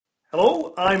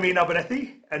Hello, I'm Ian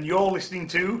Abernethy, and you're listening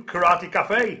to Karate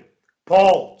Cafe.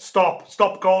 Paul,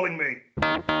 stop calling me.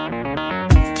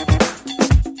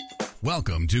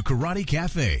 Welcome to Karate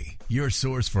Cafe, your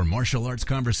source for martial arts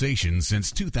conversations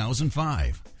since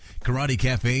 2005. Karate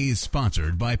Cafe is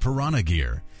sponsored by Piranha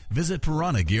Gear. Visit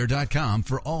piranhagear.com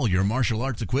for all your martial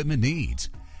arts equipment needs.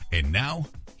 And now,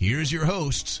 here's your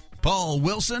hosts, Paul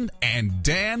Wilson and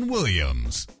Dan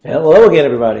Williams. Hello again,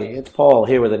 everybody. It's Paul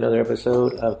here with another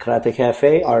episode of Karate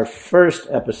Cafe, our first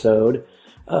episode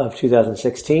of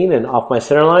 2016. And off my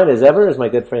center line, as ever, is my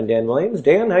good friend Dan Williams.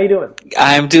 Dan, how you doing?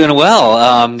 I'm doing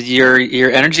well.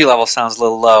 Your energy level sounds a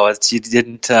little low. You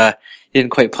didn't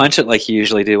quite punch it like you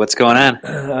usually do. What's going on?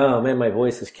 Oh man, my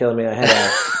voice is killing me. I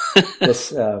had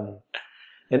this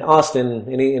in Austin.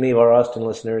 Any of our Austin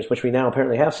listeners, which we now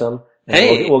apparently have some.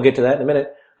 Hey, we'll get to that in a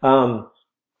minute. They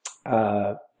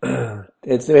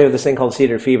have this thing called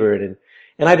cedar fever, and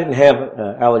I didn't have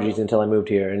allergies until I moved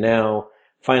here, and now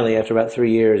finally, after about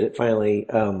 3 years, it finally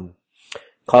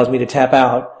caused me to tap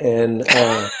out, and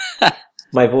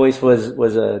my voice was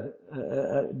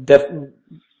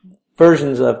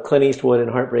versions of Clint Eastwood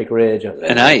and Heartbreak Ridge. I was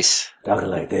like, nice, talking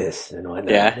like this and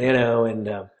whatnot, yeah,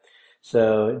 and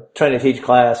so trying to teach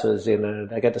class was,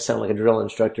 I got to sound like a drill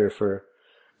instructor for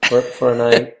a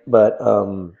night, but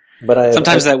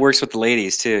sometimes that works with the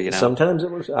ladies too, Sometimes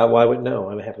it works. I wouldn't know.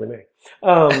 I'm happily married.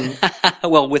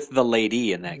 Well, with the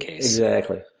lady in that case,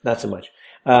 exactly. Not so much.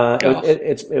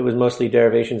 It was mostly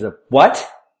derivations of what.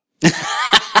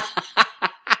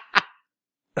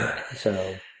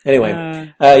 So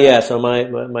anyway, So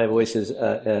my voice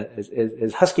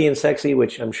is husky and sexy,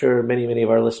 which I'm sure many of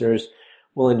our listeners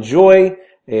will enjoy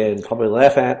and probably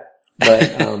laugh at,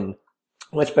 but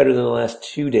much better than the last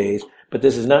 2 days. But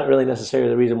this is not really necessarily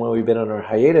the reason why we've been on our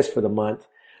hiatus for the month.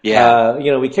 Yeah.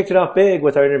 We kicked it off big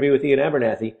with our interview with Ian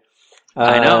Abernethy.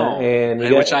 I know.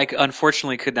 Which I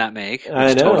unfortunately could not make.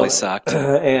 Which totally sucked.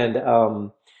 And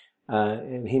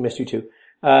he missed you too.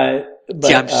 But,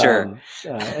 yeah, I'm sure.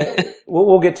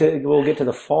 We'll get to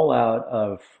the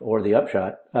fallout or the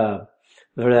upshot, for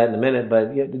that in a minute.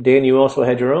 But Dan, you also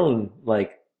had your own,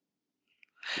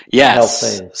 health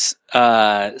things.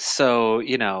 So,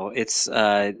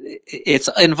 it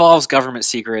involves government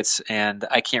secrets, and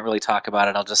I can't really talk about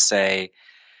it. I'll just say,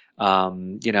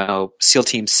 SEAL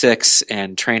Team 6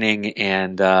 and training,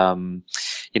 and,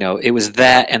 it was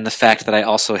that and the fact that I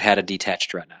also had a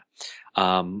detached retina.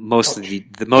 Mostly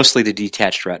the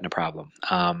detached retina problem.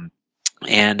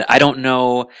 And I don't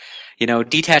know,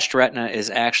 detached retina is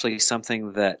actually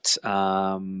something that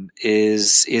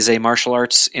is a martial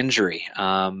arts injury.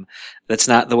 That's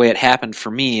not the way it happened for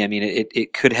me. I mean,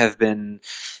 it could have been,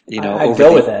 I'd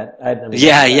go with that.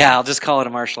 I'll just call it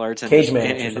a martial arts cage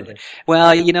match or something.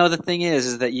 Well, the thing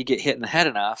is that you get hit in the head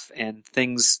enough, and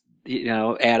things,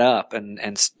 add up, and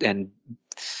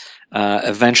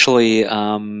eventually,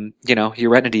 your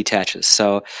retina detaches.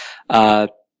 So,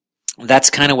 that's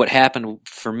kind of what happened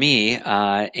for me,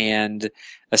 and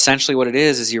essentially what it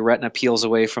is your retina peels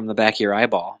away from the back of your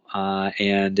eyeball,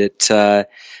 and the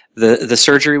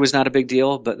surgery was not a big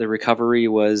deal, but the recovery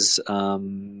was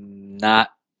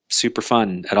not super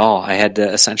fun at all. I had to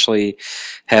essentially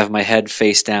have my head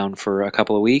face down for a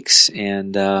couple of weeks,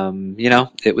 and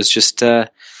it was just it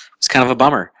was kind of a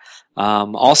bummer.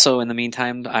 Also, in the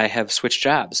meantime, I have switched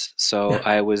jobs. So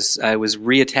I was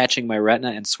reattaching my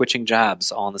retina and switching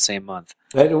jobs all in the same month.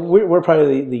 We're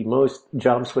probably the most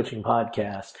job switching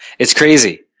podcast. It's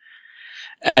crazy.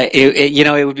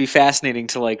 It would be fascinating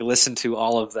to listen to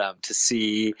all of them to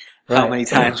see how many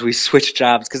times we switched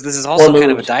jobs, because this is also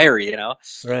kind of a diary,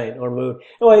 Right, or moved.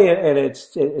 Well, yeah, and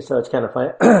it's kind of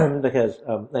fun because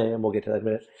and we'll get to that in a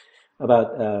minute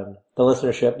about the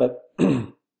listenership, but.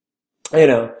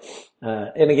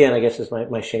 And again, I guess it's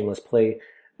my shameless plea.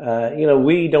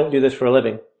 We don't do this for a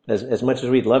living as much as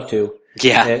we'd love to.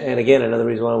 Yeah. And again, another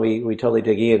reason why we totally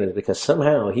dig in is because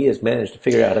somehow he has managed to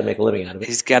figure out how to make a living out of it.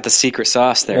 He's got the secret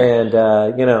sauce there. And,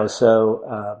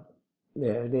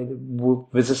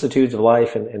 vicissitudes of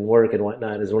life and work and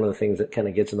whatnot is one of the things that kind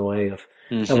of gets in the way of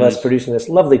us producing this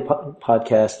lovely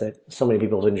podcast that so many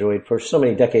people have enjoyed for so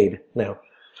many decades now.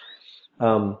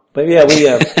 But yeah, we,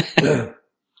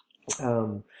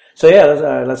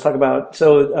 let's talk about,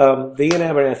 the Ian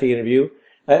Abernethy interview.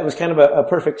 It was kind of a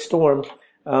perfect storm,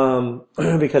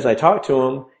 because I talked to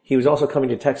him. He was also coming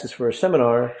to Texas for a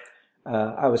seminar.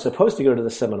 I was supposed to go to the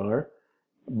seminar,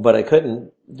 but I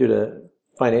couldn't due to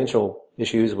financial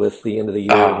issues with the end of the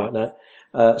year and whatnot.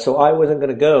 So I wasn't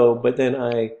going to go, but then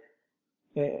I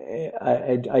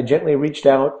gently reached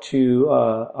out to,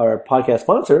 our podcast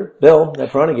sponsor, Bill,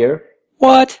 at Piranha Gear.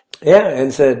 What? Yeah,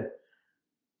 and said,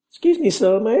 excuse me,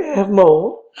 sir, may I have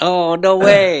more? Oh, no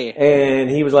way.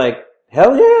 And he was like,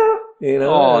 hell yeah. You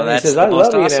know, Oh, and that's he says, the I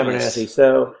most love Ian awesomest. Abernathy.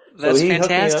 So That's he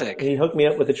fantastic. He hooked me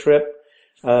up with a trip.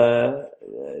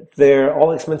 There,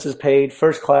 all expenses paid,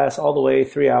 first class, all the way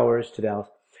 3 hours to Dallas.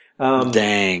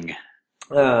 Dang.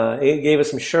 He gave us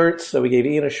some shirts, so we gave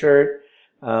Ian a shirt.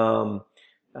 And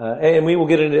we will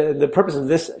get into the purpose of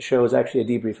this show is actually a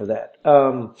debrief of that.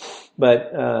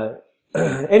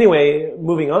 Anyway,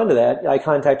 moving on to that, I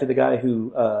contacted the guy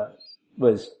who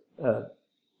was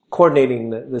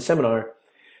coordinating the seminar,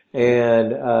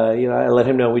 and I let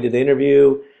him know we did the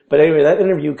interview. But anyway, that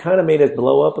interview kind of made us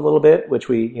blow up a little bit, which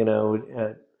we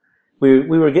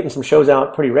were getting some shows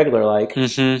out pretty regular, like,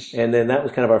 and then that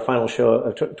was kind of our final show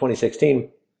of 2016,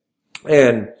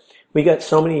 and we got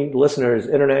so many listeners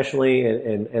internationally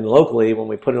and locally when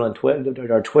we put it on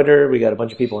our Twitter. We got a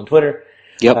bunch of people on Twitter.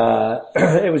 Yep.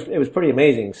 It was pretty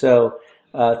amazing. So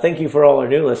thank you for all our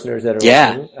new listeners that are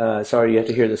listening. Sorry you have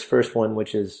to hear this first one,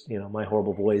 which is my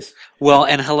horrible voice. Well,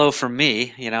 and hello from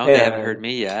me. They haven't heard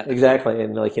me yet. Exactly,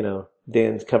 and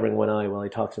Dan's covering one eye while he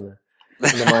talks in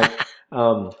the mic.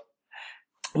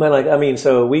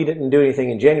 So we didn't do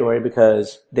anything in January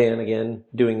because Dan, again,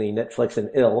 doing the Netflix and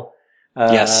ill.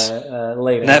 Yes.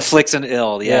 Later. Netflix and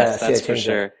ill. Yes, that's for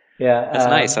sure. That. Yeah. That's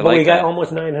nice. But we got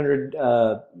almost 900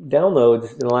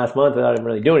 downloads in the last month without even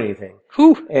really doing anything.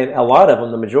 Whew. And a lot of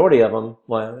them, the majority of them,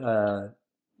 over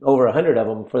 100 of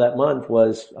them for that month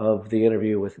was of the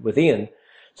interview with Ian.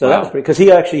 So that was pretty, because he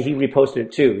reposted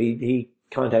it too. He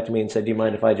contacted me and said, do you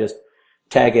mind if I just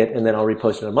tag it and then I'll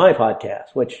repost it on my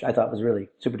podcast, which I thought was really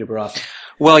super duper awesome.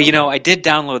 Well, I did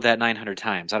download that 900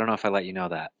 times. I don't know if I let you know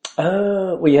that.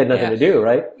 Well, you had nothing to do,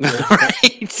 right?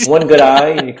 Right. One good eye,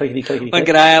 and you clickety. One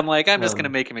good eye. I'm like, I'm just going to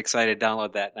make him excited.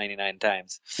 Download that 99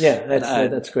 times. Yeah,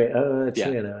 that's great.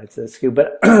 It's good.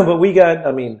 But we got,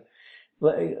 a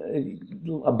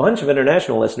bunch of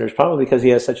international listeners, probably because he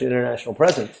has such an international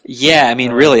presence. Yeah,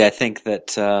 really, I think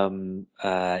that, I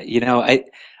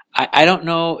don't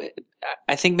know.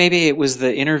 I think maybe it was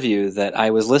the interview that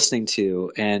I was listening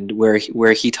to, and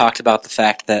where he talked about the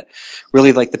fact that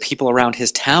really, like, the people around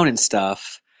his town and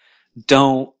stuff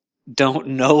don't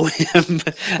know him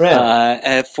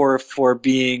for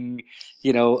being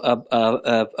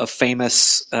a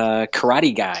famous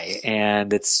karate guy,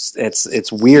 and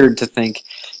it's weird to think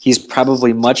he's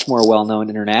probably much more well known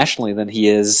internationally than he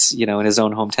is in his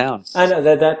own hometown. I know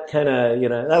that kind of that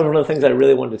was one of the things I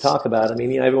really wanted to talk about.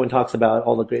 Everyone talks about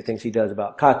all the great things he does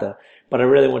about kata, but I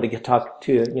really wanted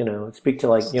to speak to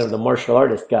the martial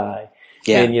artist guy.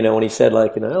 Yeah. And, when he said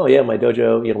oh yeah, my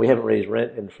dojo, we haven't raised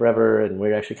rent in forever and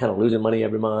we're actually kind of losing money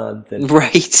every month. And,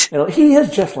 right. He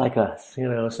is just like us,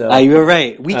 so. You're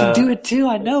right. We can do it too.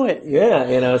 I know it.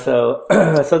 Yeah, so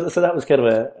that was kind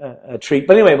of a treat.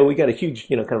 But anyway, we got a huge,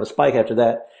 kind of a spike after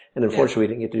that. And unfortunately we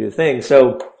didn't get to do the thing.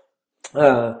 So,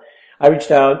 I reached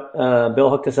out,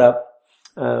 Bill hooked us up.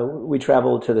 We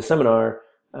traveled to the seminar.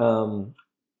 And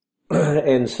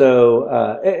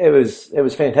so, it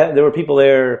was fantastic. There were people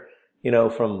there,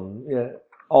 from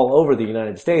all over the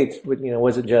United States.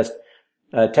 Wasn't just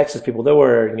Texas people. There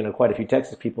were quite a few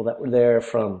Texas people that were there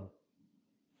from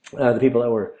the people that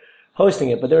were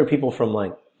hosting it, but there were people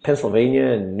from Pennsylvania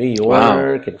and New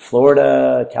York and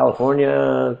Florida,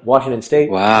 California, Washington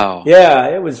State. Wow. Yeah,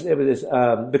 it was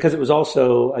because it was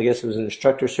also, I guess it was an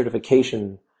instructor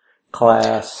certification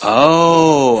class.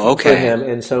 Oh, okay. For him,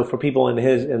 and so for people in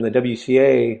the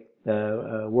WCA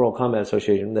World Combat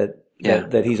Association that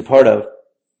he's a part of,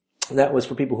 that was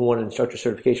for people who wanted instructor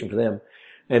certification for them.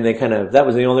 And they that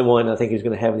was the only one I think he was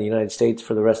going to have in the United States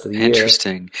for the rest of the year.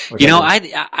 Interesting.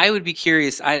 I would be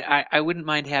curious. I wouldn't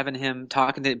mind having him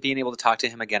being able to talk to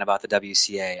him again about the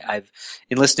WCA.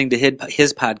 In listening to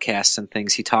his podcasts and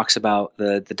things, he talks about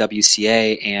the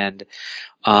WCA, and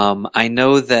I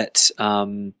know that,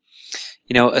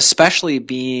 especially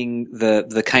being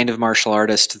the kind of martial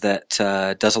artist that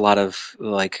does a lot of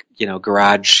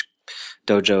garage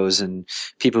dojos and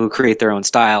people who create their own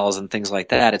styles and things like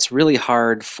that, it's really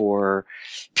hard for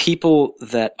people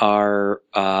that are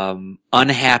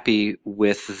unhappy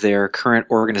with their current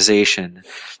organization,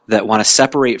 that want to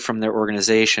separate from their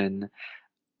organization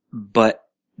but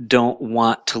don't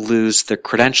want to lose the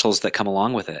credentials that come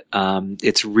along with it.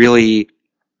 It's really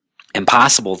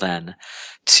impossible then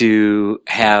to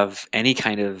have any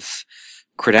kind of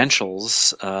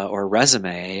credentials or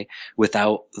resume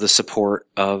without the support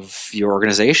of your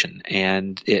organization,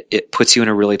 and it puts you in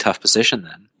a really tough position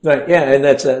then. Right. Yeah, and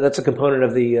that's a component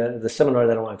of the seminar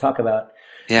that I want to talk about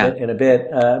in a bit.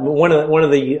 One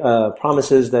of the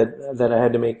promises that I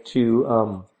had to make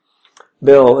to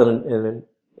Bill,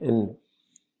 and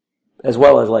as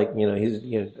well as like, you know, he's,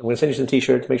 you know, I'm going to send you some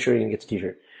t-shirts, make sure you can get the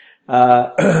t-shirt,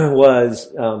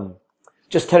 was,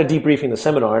 just kind of debriefing the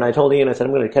seminar. And I told Ian, I said,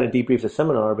 I'm going to kind of debrief the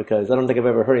seminar because I don't think I've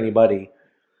ever heard anybody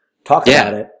talk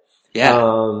about it. Yeah.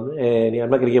 And I'm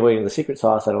not going to give away any of the secret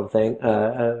sauce, I don't think.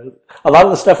 A lot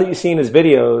of the stuff that you see in his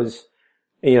videos,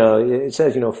 you know, it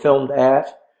says, you know, filmed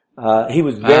at, he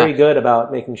was very good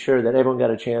about making sure that everyone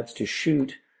got a chance to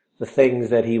shoot the things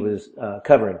that he was,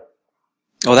 covering.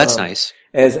 Oh, that's nice.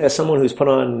 As someone who's put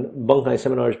on bunk night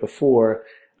seminars before,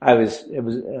 it was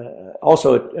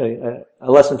also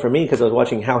a lesson for me because I was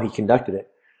watching how he conducted it.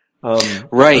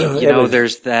 Right. You know,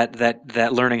 there's that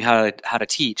learning how to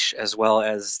teach as well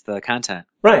as the content.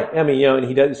 Right. I mean, you know, and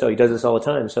he does this all the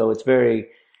time. So it's very,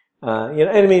 you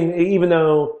know, and I mean, even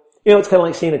though, you know, it's kind of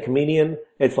like seeing a comedian.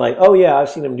 It's like, oh yeah, I've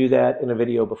seen him do that in a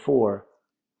video before,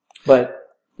 but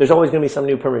there's always going to be some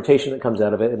new permutation that comes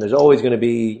out of it, and there's always going to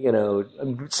be, you know,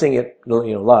 seeing it,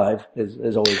 you know, live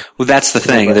is always. Well, that's the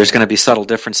thing. There's going to be subtle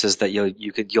differences that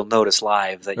you'll notice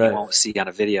live that you won't see on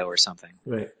a video or something.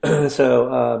 Right.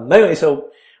 So anyway, so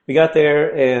we got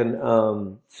there,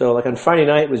 and so like on Friday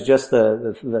night was just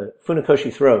the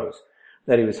Funakoshi throws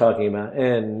that he was talking about,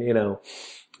 and you know,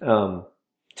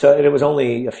 so and it was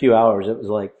only a few hours. It was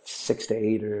like 6 to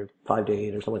 8 or 5 to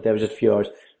 8 or something like that. It was just a few hours,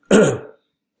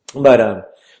 but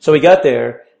so we got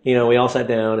there, you know, we all sat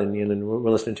down and, you know,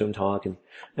 we're listening to him talk and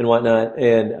whatnot.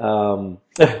 And,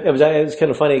 it was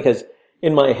kind of funny because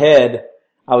in my head,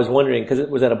 I was wondering, cause it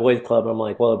was at a boys club. I'm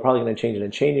like, well, they're probably going to change in a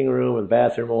changing room or the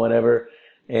bathroom or whatever.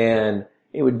 And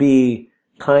it would be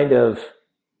kind of,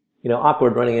 you know,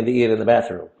 awkward running into Ian in the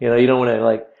bathroom. You know, you don't want to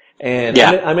like, and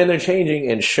I'm in there changing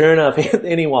and sure enough,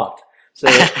 and he walked.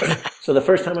 So the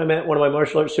first time I met one of my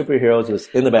martial arts superheroes was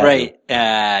in the bathroom.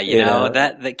 Right. You know,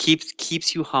 that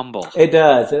keeps you humble. It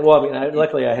does. Well, I mean,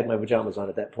 luckily I had my pajamas on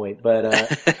at that point. But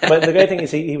but the great thing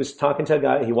is he was talking to a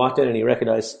guy. He walked in and he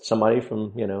recognized somebody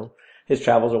from, you know, his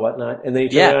travels or whatnot. And then he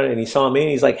turned around and he saw me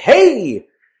and he's like, hey!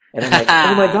 And I'm like,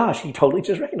 oh my gosh, he totally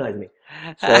just recognized me.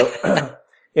 So,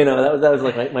 you know, that was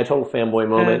like my total fanboy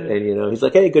moment. And, you know, he's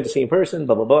like, hey, good to see you in person,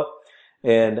 blah, blah, blah.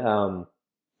 And,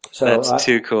 so that's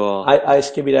too cool. I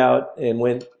skibbied out and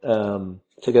went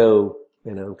to go,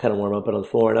 you know, kind of warm up on the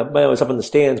floor. And I was up in the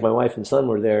stands. My wife and son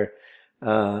were there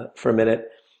for a minute,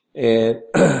 and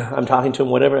I'm talking to him,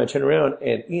 whatever. I turn around,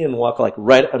 and Ian walked like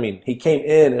he came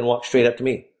in and walked straight up to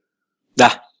me.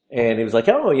 And he was like,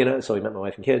 oh, you know, so he met my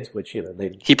wife and kids, which, you know,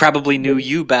 he probably knew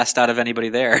you best out of anybody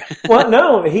there. Well,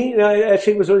 no,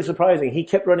 actually it was really surprising. He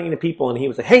kept running into people, and he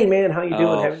was like, hey man, how you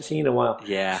doing? Haven't seen you in a while.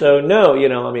 Yeah. So no, you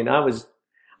know, I mean,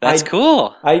 that's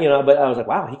cool. You know, but I was like,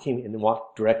 wow, he came in and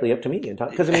walked directly up to me and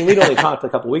talked, because I mean, we'd only talked a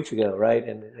couple weeks ago, right?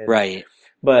 And right.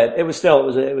 But it was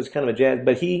kind of a jazz,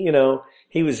 but he, you know,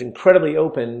 he was incredibly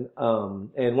open.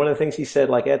 And one of the things he said,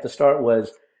 like at the start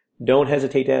was, don't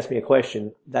hesitate to ask me a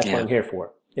question. That's what I'm here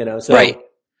for, you know? So, right.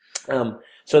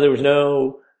 So there was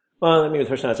I mean, the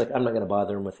first time I was like, I'm not going to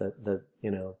bother him with the,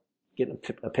 you know, getting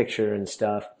a picture and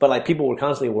stuff. But like people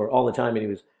were all the time, and he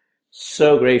was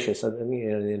so gracious, I mean,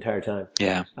 you know, the entire time.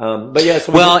 Yeah. But yeah.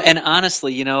 So and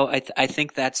honestly, you know, I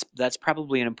think that's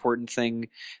probably an important thing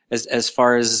as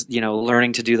far as, you know,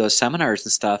 learning to do those seminars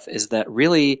and stuff, is that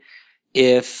really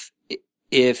if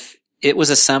it was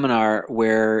a seminar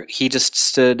where he just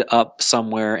stood up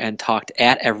somewhere and talked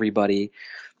at everybody,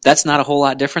 that's not a whole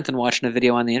lot different than watching a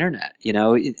video on the internet, you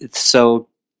know? So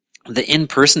the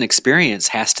in-person experience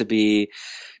has to be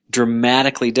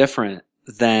dramatically different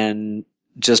than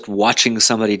just watching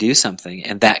somebody do something.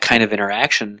 And that kind of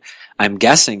interaction, I'm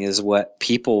guessing, is what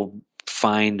people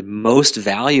find most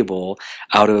valuable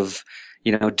out of,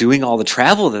 you know, doing all the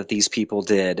travel that these people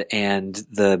did, and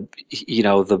the, you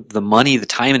know, the money, the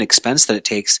time and expense that it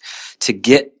takes to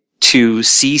get to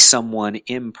see someone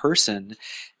in person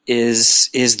is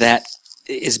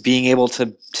being able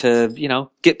to, you know,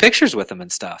 get pictures with them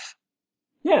and stuff.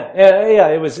 Yeah.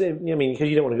 It was, I mean, because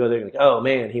you don't want to go there and like, oh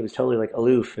man, he was totally like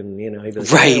aloof, and you know, he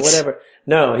was right. Whatever.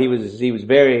 No, he was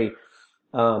very,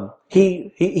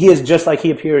 he is just like he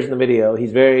appears in the video.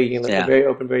 He's very, you know, very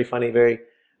open, very funny, very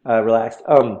relaxed.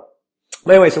 But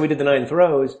anyway, so we did the 9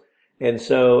 throws, and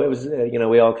so it was, you know,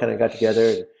 we all kind of got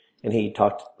together, and he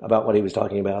talked about what he was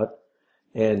talking about,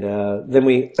 and then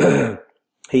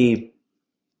he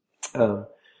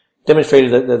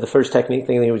demonstrated the first technique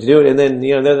thing that he was doing. And then,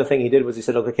 you know, the other thing he did was he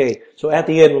said, okay, so at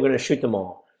the end, we're going to shoot them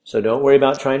all. So don't worry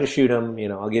about trying to shoot them. You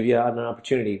know, I'll give you an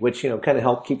opportunity, which, you know, kind of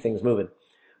helped keep things moving.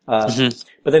 But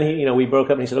then we broke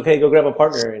up and he said, okay, go grab a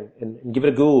partner and give it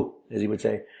a go, as he would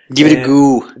say. Give it a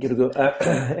go. Give it a go.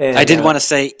 I did want to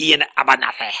say Ian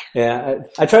Abernathy. Yeah,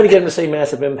 I tried to get him to say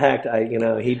Massive Impact.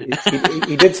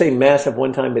 He did say Massive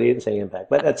one time, but he didn't say Impact.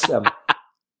 But that's,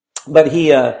 but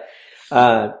he, it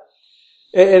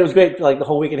was great. Like the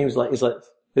whole weekend, he's like, is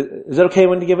it okay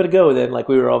when to give it a go? Then like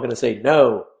we were all going to say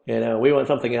no, we want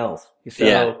something else.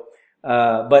 So,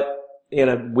 but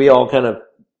we all kind of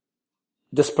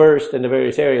dispersed into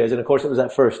various areas, and of course it was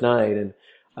that first night, and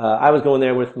I was going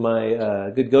there with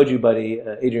my good Goju buddy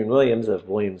Adrian Williams of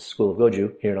Williams School of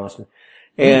Goju here in Austin,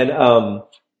 and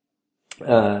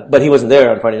but he wasn't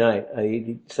there on Friday night,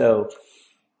 so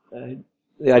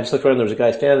I just looked around. There was a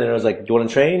guy standing there, and I was like, "Do you want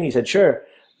to train?" He said, "Sure."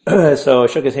 So I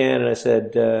shook his hand and I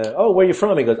said, "Oh, where are you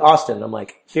from?" He goes, "Austin." I'm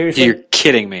like, "Seriously?" You're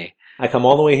kidding me. I come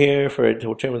all the way here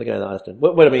to train with the guy in Austin.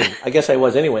 What I mean, I guess I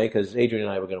was anyway, because Adrian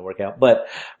and I were going to work out. But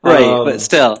right, but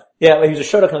still, yeah, he was a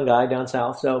Shotokan guy down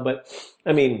south. So, but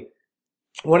I mean,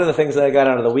 one of the things that I got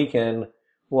out of the weekend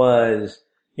was,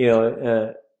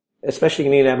 especially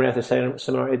in the Ian Abernathy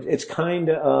seminar, it's kind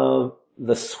of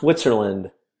the Switzerland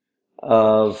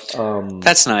of.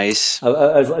 That's nice.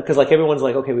 Because like everyone's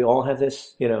like, okay, we all have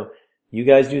this. You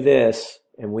guys do this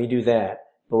and we do that.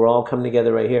 But we're all coming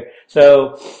together right here.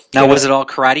 So now, was it all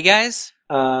karate guys?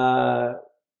 Well,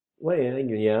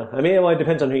 yeah. I mean, it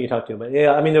depends on who you talk to. But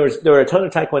yeah, I mean, there were a ton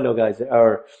of Taekwondo guys. There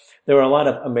were a lot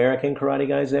of American karate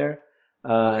guys there.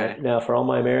 Okay. Now, for all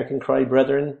my American karate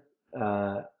brethren,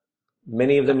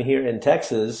 many of them here in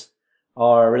Texas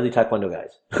are really Taekwondo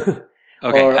guys.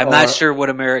 Okay, I'm not sure what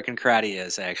American karate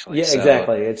is actually. Yeah, so.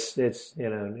 Exactly. It's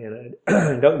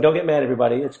don't get mad,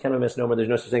 everybody. It's kind of a misnomer. There's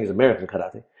no such thing as American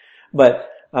karate, but.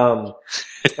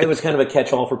 It was kind of a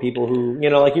catch-all for people who,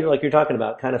 like you're talking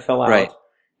about, kind of fell out right.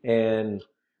 and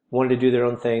wanted to do their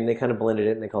own thing. They kind of blended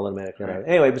it and they called it American. Right.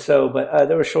 Anyway, but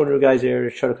there were Shorin-ryu guys there,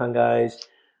 Shotokan guys,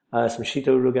 some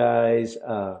Shito-ryu guys,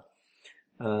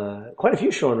 quite a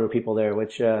few Shorin-ryu people there,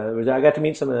 which, I got to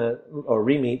meet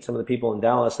re-meet some of the people in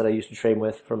Dallas that I used to train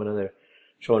with from another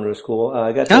Shorin-ryu school.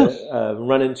 I got to,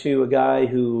 run into a guy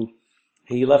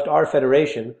he left our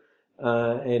federation.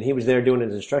 And he was there doing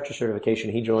his instructor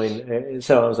certification. He joined.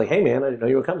 So I was like, hey man, I didn't know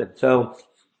you were coming. So,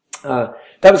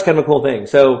 that was kind of a cool thing.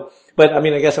 So, but I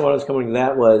mean, I guess what I was coming to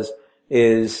that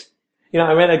is,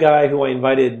 I met a guy who I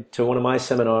invited to one of my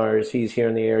seminars. He's here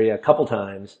in the area a couple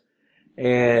times.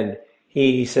 And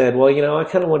he said, well, I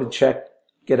kind of want to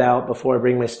get out before I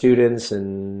bring my students.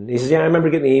 And he says, yeah, I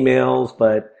remember getting the emails,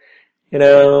 but, it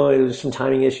was some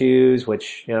timing issues,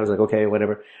 which, I was like, okay,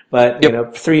 whatever. But,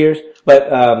 for 3 years.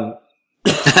 But,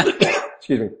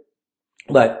 excuse me.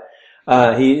 But,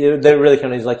 they really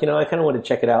he's like, I kind of want to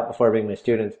check it out before I bring my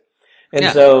students. And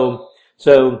so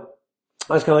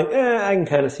I was kind of like, I can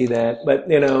kind of see that. But,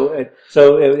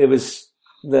 so it was,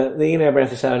 the Ian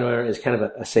Abernathy seminar is kind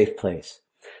of a safe place.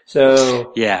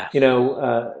 So,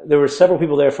 there were several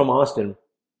people there from Austin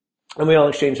and we all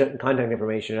exchanged contact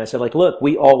information. And I said like, look,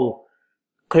 we all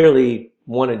clearly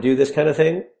want to do this kind of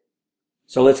thing.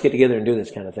 So let's get together and do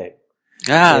this kind of thing.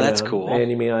 That's cool.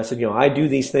 And I said, I do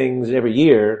these things every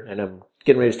year and I'm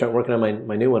getting ready to start working on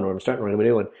my new one, or I'm starting working on my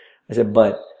new one. I said,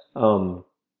 but,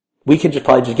 we can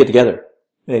probably just get together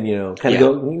and, kind of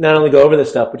go, not only go over this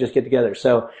stuff, but just get together.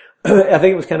 So I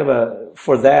think it was kind of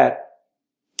for that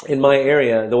in my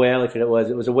area, the way I looked at it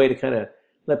was a way to kind of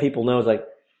let people know, it's like,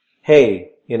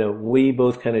 hey, we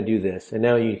both kind of do this. And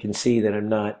now you can see that I'm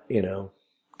not,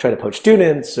 trying to poach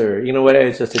students or, whatever.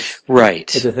 It's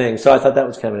right. It's a thing. So I thought that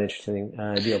was kind of an interesting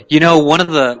deal.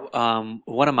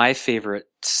 One of my favorite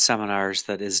seminars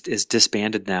that is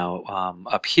disbanded now,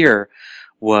 up here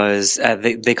was,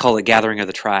 they call it Gathering of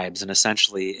the Tribes. And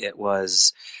essentially it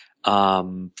was,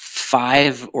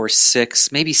 5 or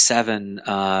 6, maybe 7,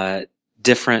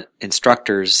 different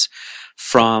instructors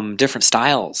from different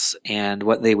styles. And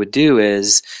what they would do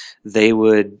is they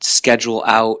would schedule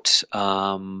out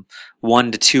 1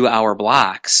 to 2 hour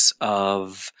blocks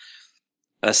of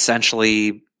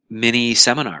essentially mini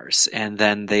seminars, and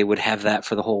then they would have that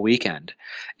for the whole weekend.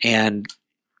 And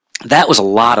that was a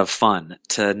lot of fun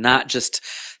to not just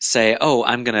say, oh,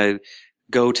 I'm going to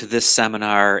go to this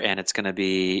seminar and it's going to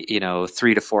be,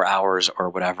 3 to 4 hours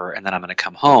or whatever, and then I'm going to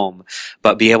come home,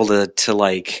 but be able to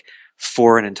like,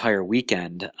 for an entire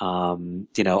weekend,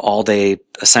 all day,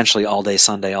 essentially all day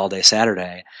Sunday, all day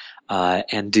Saturday,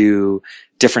 and do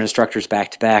different instructors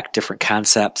back to back, different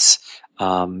concepts,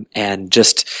 and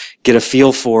just get a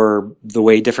feel for the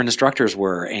way different instructors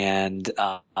were. And,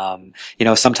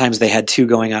 sometimes they had two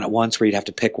going on at once where you'd have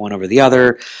to pick one over the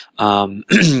other.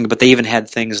 But they even had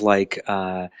things like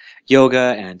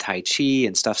yoga and Tai Chi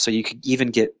and stuff, so you could even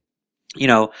get,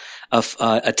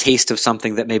 a taste of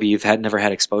something that maybe you've never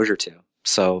had exposure to.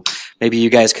 So maybe you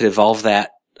guys could evolve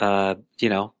that,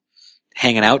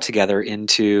 hanging out together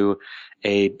into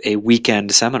a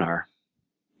weekend seminar.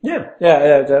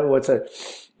 Yeah. What's a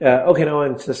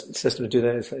Okinawan system to do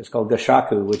that? It's called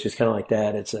Gashaku, which is kind of like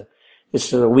that. It's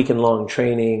a weekend long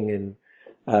training,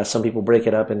 and some people break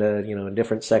it up into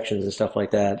different sections and stuff like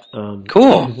that.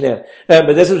 Cool. Yeah,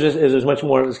 but this was much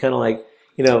more. It was kind of like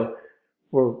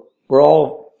we're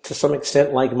all to some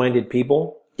extent like-minded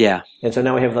people. Yeah. And so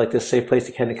now we have like this safe place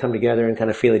to kind of come together and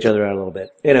kind of feel each other out a little bit.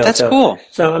 That's cool.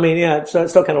 So I mean, yeah, so it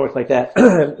still kind of works like that.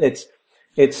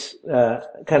 It's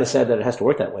kind of sad that it has to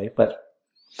work that way, but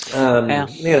there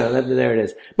it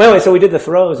is. But anyway, so we did the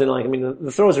throws, and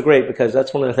the throws are great because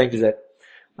that's one of the things that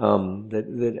when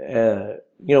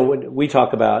we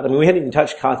talk about. I mean, we hadn't even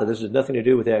touched kata. This was nothing to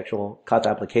do with the actual kata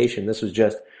application. This was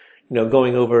just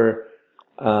going over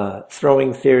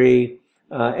throwing theory,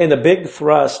 and the big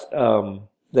thrust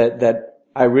that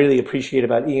I really appreciate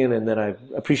about Ian, and that I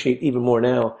appreciate even more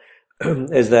now,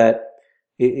 is that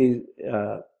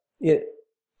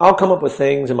I'll come up with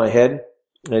things in my head,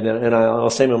 and I'll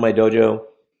say them in my dojo,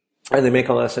 and they make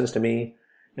a lot of sense to me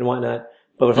and whatnot.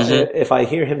 But if I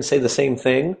hear him say the same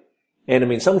thing, and I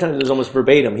mean, sometimes it was almost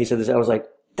verbatim. He said this, I was like,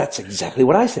 that's exactly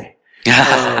what I say.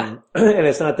 And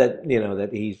it's not that, that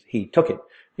he took it,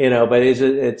 but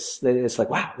it's like,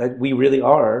 wow, that we really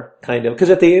are kind of,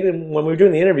 because at the end, when we were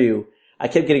doing the interview, I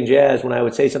kept getting jazzed when I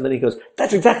would say something. He goes,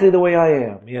 that's exactly the way I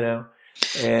am,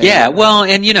 And, yeah, well,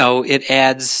 and it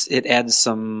adds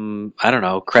some, I don't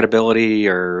know, credibility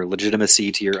or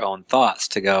legitimacy to your own thoughts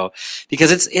to go,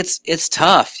 because it's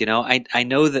tough, I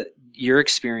know that your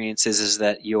experience is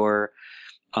that you're,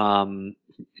 I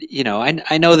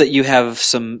know that you have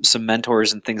some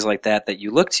mentors and things like that you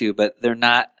look to, but they're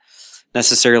not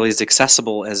necessarily as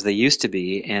accessible as they used to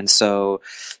be, and so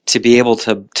to be able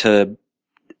to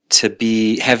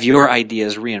have your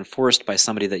ideas reinforced by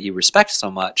somebody that you respect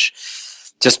so much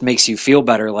just makes you feel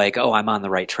better, like, oh, I'm on the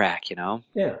right track,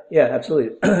 Yeah,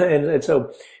 absolutely. and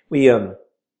so we, but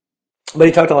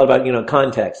he talked a lot about,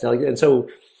 context. And so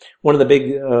one of the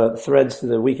big threads to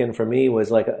the weekend for me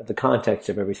was like the context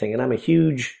of everything. And I'm a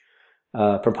huge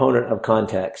proponent of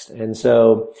context. And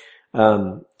so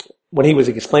when he was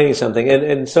explaining something,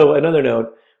 and so another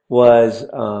note was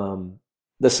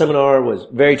the seminar was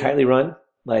very tightly run.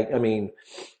 Like, I mean,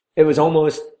 it was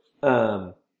almost,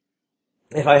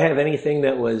 if I have anything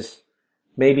that was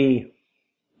maybe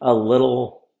a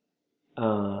little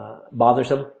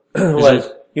bothersome, was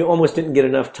you almost didn't get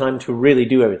enough time to really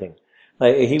do everything.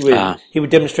 Like he would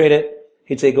demonstrate it.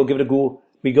 He'd say, "Go give it a go."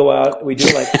 We go out. We do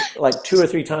it like 2 or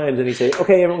 3 times, and he'd say,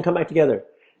 "Okay, everyone, come back together."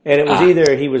 And it was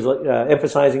either he was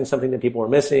emphasizing something that people were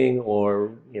missing,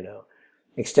 or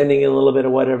extending it a little bit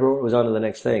or whatever. It was on to the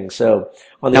next thing. So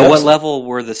on the now, what level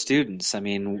were the students? I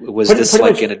mean, was this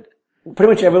like in a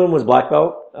pretty much everyone was black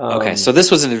belt. Okay, so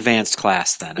this was an advanced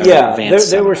class then. Yeah,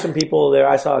 there were some people there.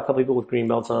 I saw a couple people with green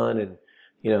belts on, and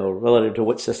relative to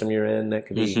what system you're in, that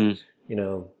could be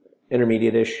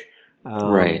intermediate-ish.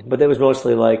 Right. But that was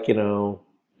mostly like brown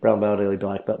belt, early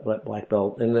black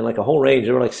belt, and then like a whole range.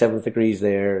 There were like 7th degrees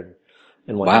there,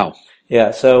 and whatnot. Wow.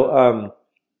 Yeah. So,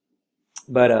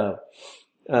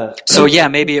 so yeah,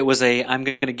 maybe it was I'm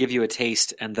going to give you a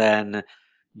taste, and then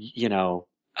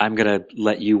I'm going to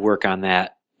let you work on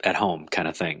that at home kind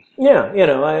of thing. Yeah,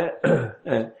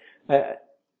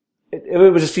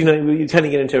 it was just, you kind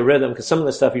of get into a rhythm, because some of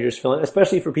the stuff you're just feeling,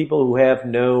 especially for people who have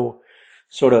no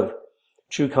sort of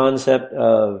true concept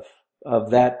of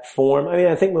that form. I mean,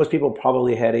 I think most people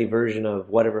probably had a version of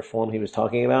whatever form he was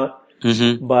talking about.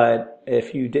 Mm-hmm. But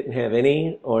if you didn't have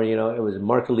any, or, it was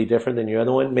markedly different than your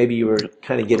other one, maybe you were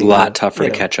kind of getting a lot tougher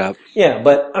to catch up. Yeah,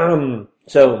 but I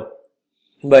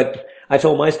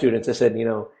told my students, I said,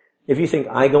 if you think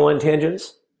I go on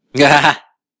tangents,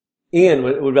 Ian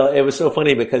would, it was so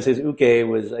funny because his uke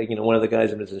was like, one of the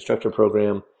guys in his instructor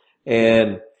program,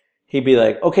 and he'd be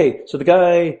like, okay, so the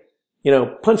guy,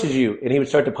 punches you, and he would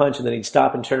start to punch, and then he'd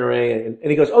stop and turn around, and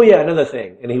he goes, oh yeah, another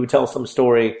thing. And he would tell some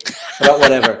story about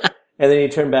whatever. And then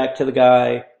he'd turn back to the guy,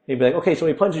 and he'd be like, okay, so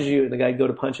he punches you, and the guy would go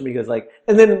to punch him, he goes like,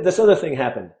 and then this other thing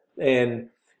happened. And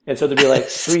so there'd be like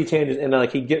 3 tangents, and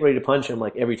like he'd get ready to punch him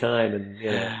like every time, and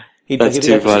he'd have to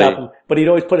stop him. But he'd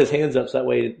always put his hands up so that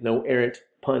way no errant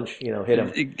punch, hit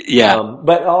him. Yeah.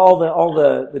 But all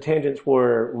the tangents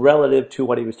were relative to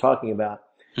what he was talking about.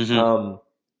 Mm-hmm.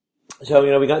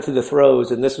 So, we got through the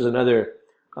throws, and this was another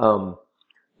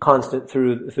constant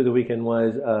through the weekend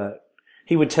was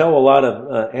he would tell a lot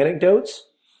of anecdotes,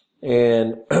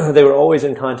 and they were always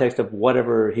in context of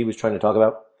whatever he was trying to talk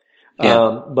about.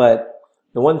 Yeah. But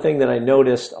the one thing that I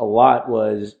noticed a lot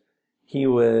was he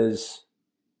would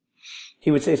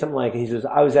say something like, he says,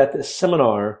 I was at this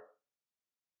seminar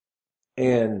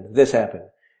and this happened,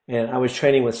 and I was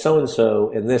training with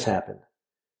so-and-so and this happened.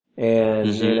 And,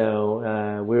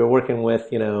 Mm-hmm. we were working with,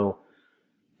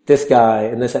 this guy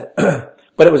and this,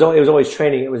 but it was always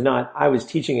training. It was not, I was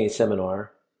teaching a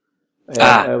seminar.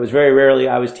 It was very rarely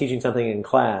I was teaching something in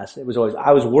class. It was always,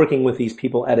 I was working with these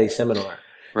people at a seminar.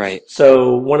 Right.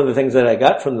 So one of the things that I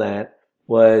got from that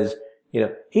was,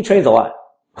 he trains a lot.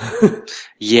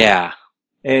 Yeah.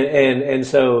 And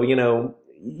so,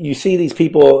 you see these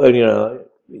people,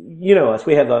 us,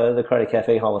 we have the Karate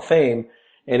Cafe Hall of Fame,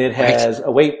 and it has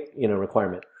a weight,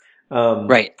 requirement.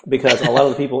 Right. Because a lot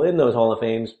of the people in those Hall of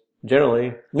Fames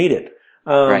generally meet it.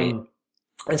 Right.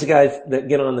 It's the guys that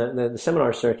get on the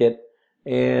seminar circuit,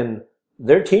 and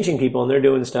they're teaching people and they're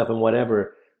doing stuff and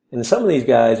whatever. And some of these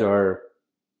guys are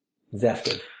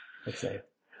zefted, let's say.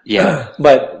 Yeah.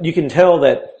 But you can tell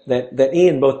that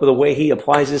Ian, both with the way he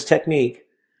applies his technique,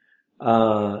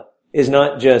 is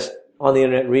not just on the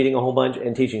internet reading a whole bunch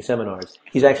and teaching seminars.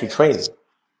 He's actually training.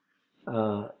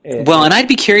 And I'd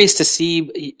be curious to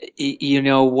see,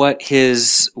 what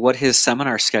his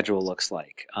seminar schedule looks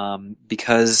like,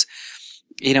 because,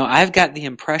 I've got the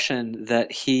impression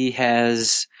that he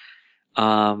has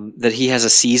a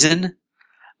season,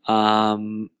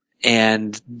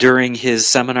 and during his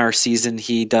seminar season,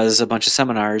 he does a bunch of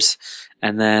seminars,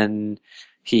 and then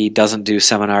he doesn't do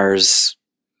seminars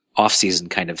off season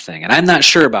kind of thing. And I'm not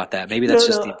sure about that. Maybe that's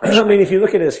just the impression. I mean, if you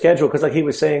look at his schedule, because like he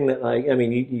was saying that,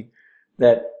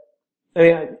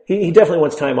 he definitely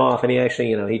wants time off, and he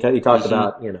actually, he talked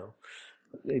about,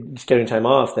 just getting time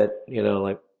off that,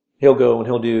 he'll go and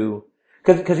he'll do,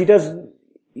 because he does,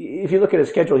 if you look at his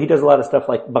schedule, he does a lot of stuff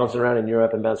like bouncing around in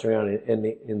Europe and bouncing around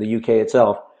in the UK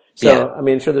itself. So, yeah. I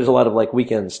mean, sure, there's a lot of like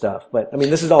weekend stuff, but I mean,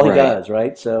 this is all he does,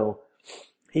 right? So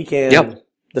he can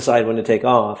decide when to take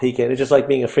off. It's just like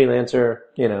being a freelancer,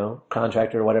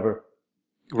 contractor or whatever.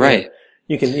 Right.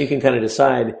 You can kind of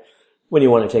decide when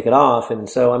you want to take it off. And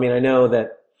so, I mean, I know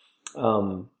that,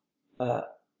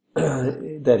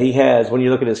 that he has, when you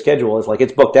look at his schedule, it's like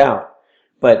it's booked out.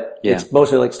 But it's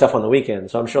mostly like stuff on the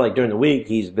weekend. So I'm sure like during the week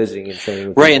he's visiting and training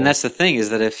with right, people. and that's the thing is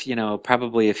that if,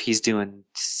 probably if he's doing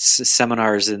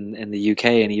seminars in the UK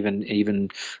and even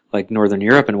like Northern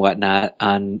Europe and whatnot,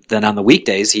 then on the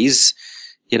weekdays he's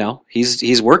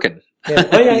working. Yeah.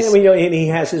 Oh, yeah, I mean, and he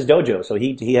has his dojo. So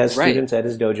he has students at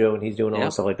his dojo and he's doing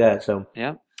all stuff like that. So,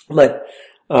 but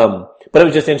it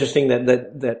was just interesting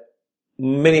that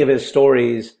many of his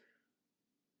stories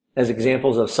as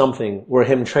examples of something were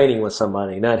him training with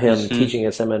somebody, not him teaching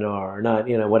a seminar, or not,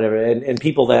 whatever, and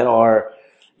people that are,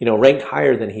 ranked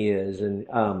higher than he is. And,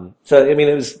 so, I mean,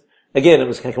 it was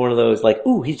kind of one of those like,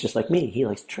 ooh, he's just like me. He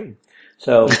likes to train.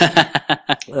 So,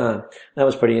 that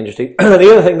was pretty interesting.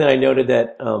 The other thing that I noted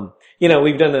that,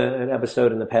 we've done an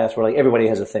episode in the past where like everybody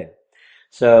has a thing.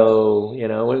 So,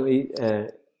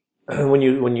 when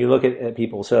you look at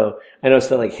people, so I noticed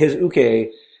that like his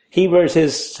uke, he wears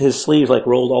his sleeves like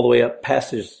rolled all the way up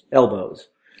past his elbows.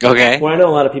 Okay. Well, I know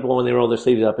a lot of people when they roll their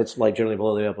sleeves up, it's like generally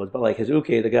below the elbows. But like his uke,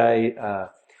 the guy,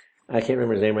 I can't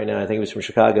remember his name right now. I think he was from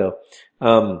Chicago.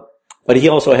 But he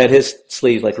also had his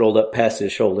sleeves like rolled up past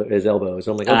his elbows.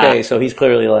 So I'm like, okay, so he's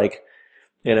clearly like,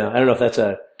 I don't know if that's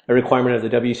a requirement of the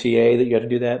WCA that you have to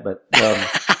do that, but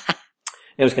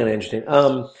it was kind of interesting.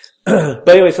 But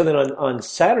anyway, so then on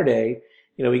Saturday,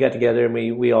 we got together and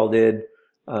we all did.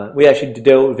 We actually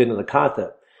dove into the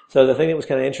kata. So the thing that was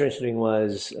kind of interesting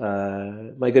was,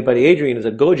 my good buddy Adrian is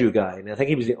a Goju guy, and I think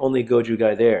he was the only Goju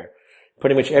guy there.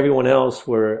 Pretty much everyone else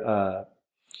were,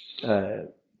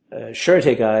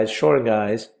 Shurite guys, Shorin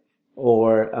guys,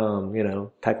 or,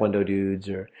 Taekwondo dudes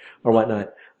or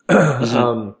whatnot.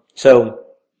 So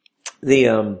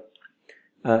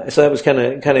that was kind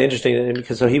of interesting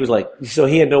because so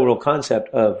he had no real concept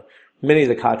of many of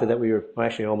the kata that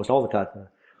actually almost all the kata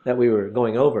that we were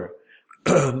going over.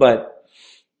 But,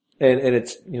 and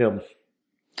it's,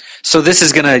 So this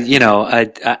is gonna,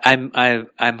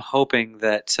 I'm hoping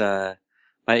that,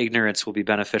 my ignorance will be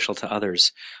beneficial to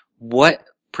others. What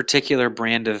particular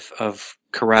brand of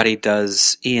karate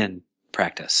does Ian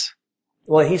practice?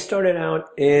 Well, he started out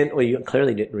you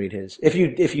clearly didn't read his. If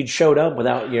you'd showed up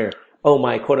without your,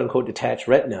 my quote unquote detached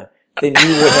retina, then you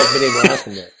would have been able to ask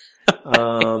him that.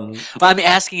 Um, Well, I'm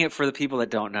asking it for the people that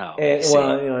don't know. and, See?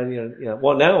 well,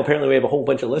 well, now apparently we have a whole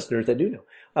bunch of listeners that do know.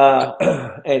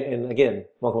 And again,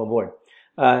 welcome aboard.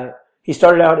 He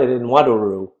started out at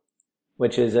Nwadoru,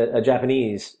 which is a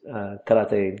Japanese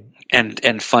karate,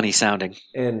 and funny sounding.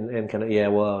 and kind of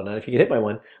well, not if you get hit by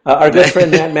one. Our good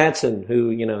friend Matt Matson, who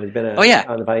has been Oh, yeah.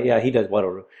 on the he does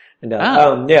Wadaru, and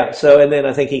Ah. So and then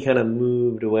I think he kind of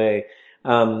moved away.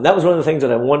 That was one of the things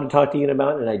that I wanted to talk to Ian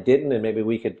about, and I didn't, and maybe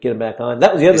we could get him back on.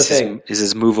 That was the other thing. Is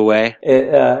his move away?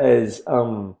 Is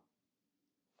how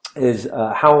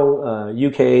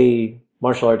UK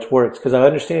martial arts works, because I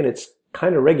understand it's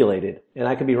kind of regulated, and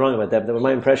I could be wrong about that, but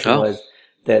my impression was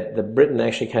that the Britain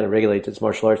actually kind of regulates its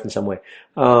martial arts in some way.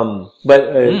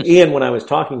 But Ian, when I was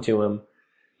talking to him,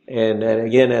 and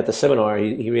again at the seminar,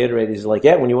 he reiterated, he's like,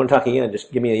 yeah, when you want to talk again,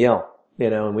 just give me a yell,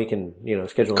 and we can,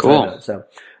 schedule a time out. So,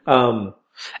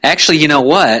 actually, you know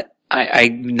what?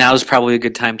 Now's probably a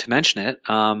good time to mention it.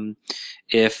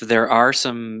 If there are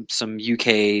some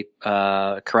UK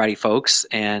karate folks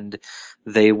and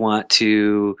they want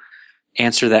to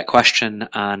answer that question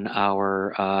on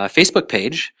our Facebook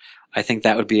page, I think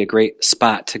that would be a great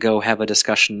spot to go have a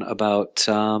discussion about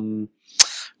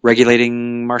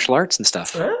regulating martial arts and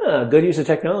stuff. Good use of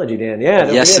technology, Dan.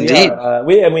 Yeah. Yes, indeed. Yeah.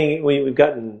 We've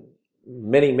gotten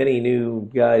many new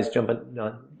guys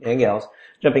and gals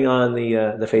jumping on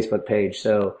the Facebook page.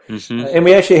 So, and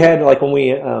we actually had, like, when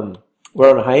we were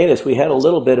on a hiatus, we had a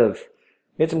little bit of,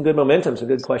 we had some good momentum, some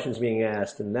good questions being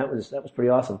asked, and that was pretty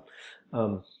awesome.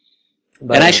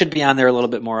 But, and I should be on there a little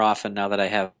bit more often now that I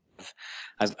have.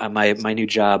 My new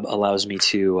job allows me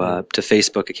to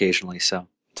Facebook occasionally, so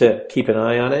to keep an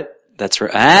eye on it. That's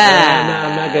right. No,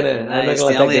 I'm not gonna let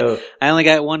that go. I only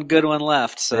got one good one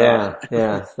left. So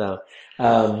yeah. So,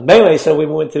 but anyway, so we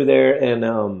went through there, and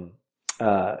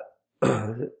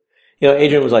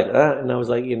Adrian was like, and I was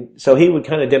like, so he would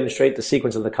kind of demonstrate the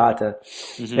sequence of the kata,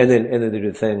 and then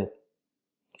do the thing,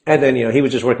 and then he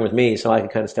was just working with me, so I could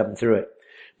kind of step him through it.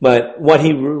 But what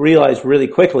he realized really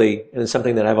quickly, and it's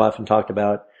something that I've often talked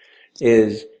about,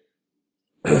 is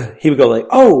he would go like,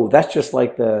 "Oh, that's just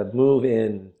like the move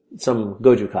in some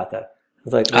Goju kata." I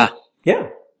was like, "Yeah,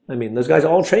 I mean, those guys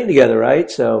all train together, right?"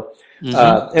 So,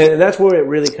 and that's where it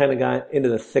really kind of got into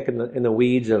the thick in the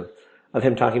weeds of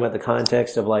him talking about the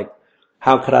context of like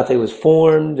how karate was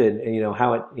formed and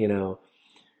how it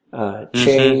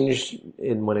changed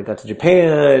when it got to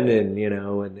Japan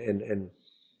and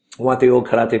what the old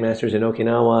karate masters in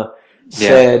Okinawa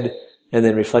said, and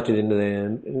then reflected into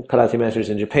the karate masters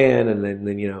in Japan, and then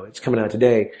it's coming out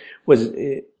today. Was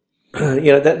it,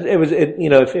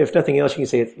 if nothing else, you can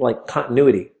say it's like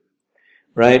continuity,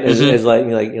 right? As like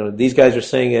these guys are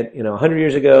saying it 100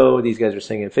 years ago, these guys are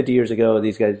saying it 50 years ago,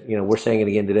 these guys we're saying it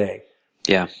again today.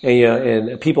 Yeah, and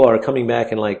and people are coming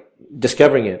back and like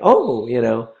discovering it. But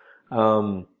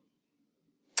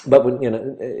when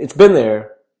it's been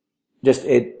there. Just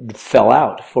it fell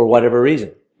out for whatever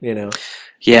reason,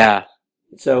 Yeah.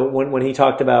 So when he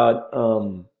talked about,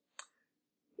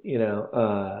 he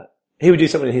would do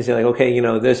something and he'd say like, okay,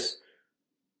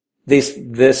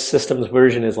 this system's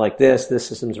version is like this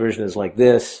system's version is like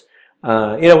this,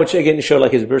 which again showed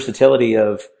like his versatility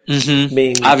of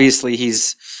being. Obviously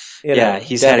he's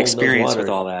had experience with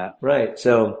all that. Right.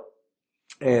 So,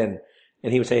 and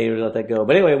he would say he would let that go.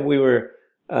 But anyway, we were,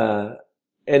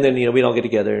 and then, we'd all get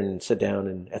together and sit down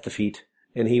and at the feet,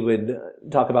 and he would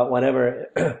talk about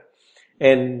whatever.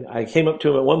 And I came up to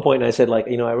him at one point and I said, like,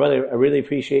 I really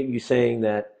appreciate you saying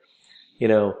that,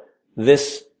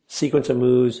 this sequence of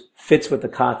moves fits with the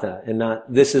kata and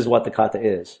not this is what the kata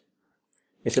is.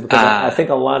 I said, because I think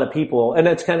a lot of people, and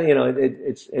that's kind of,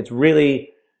 it's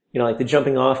really, like the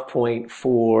jumping off point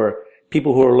for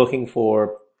people who are looking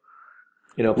for,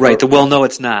 right. No,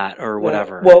 it's not, or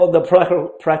whatever. Well, the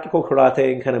practical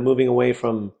karate and kind of moving away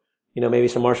from, maybe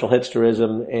some martial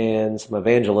hipsterism and some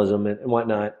evangelism and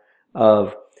whatnot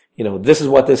of, this is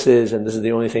what this is and this is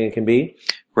the only thing it can be.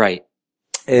 Right.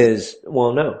 Is,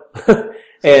 well, no.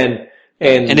 and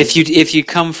if you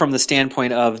come from the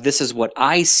standpoint of this is what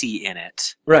I see in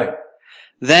it. Right.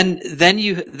 Then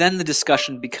the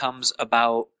discussion becomes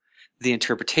about the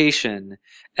interpretation,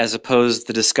 as opposed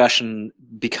the discussion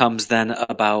becomes then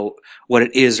about what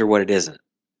it is or what it isn't.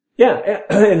 Yeah,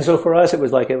 and so for us, it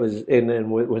was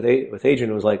and with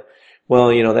Adrian, it was like, well,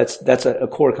 that's a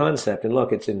core concept, and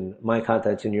look, it's in my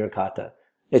kata, it's in your kata,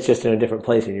 it's just in a different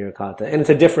place in your kata, and it's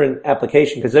a different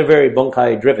application because they're very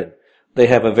bunkai driven. They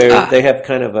have they have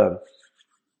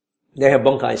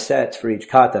bunkai sets for each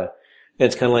kata.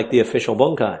 It's kind of like the official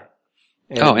bunkai.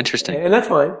 And, interesting. And that's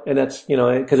fine. And that's,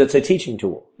 because it's a teaching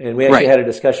tool. And we actually had a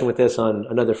discussion with this on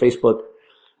another Facebook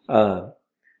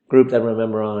group that I'm a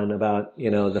member on about,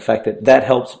 the fact that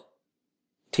helps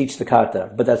teach the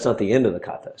kata, but that's not the end of the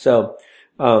kata. So,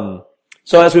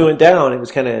 so as we went down, it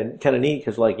was kind of neat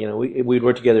because we'd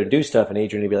work together and do stuff, and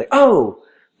Adrian would be like, "Oh,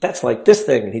 that's like this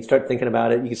thing," and he'd start thinking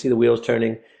about it. You could see the wheels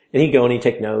turning, and he'd go and he'd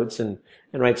take notes and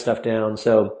write stuff down.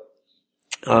 So,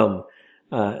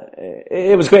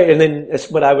 it was great. And then,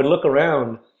 but I would look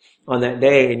around on that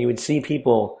day, and you would see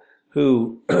people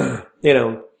who,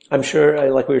 I'm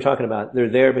sure, like we were talking about, they're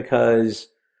there because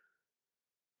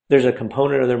there's a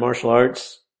component of their martial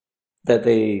arts that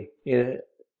they,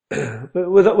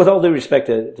 with all due respect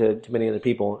to many other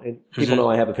people, and people know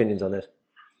I have opinions on this,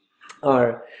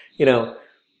 are,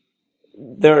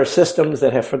 there are systems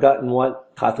that have forgotten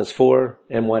what kata's for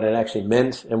and what it actually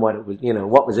meant and what it was,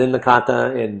 what was in the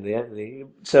kata, and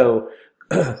so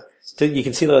you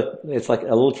can see it's like a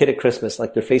little kid at Christmas,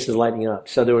 like their faces lighting up.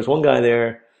 So there was one guy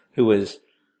there who was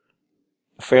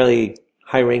a fairly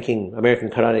high-ranking American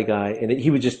karate guy, and he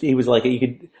was like,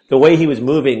 the way he was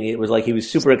moving, it was like he was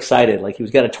super excited, like he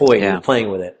was got a toy and he was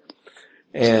playing with it.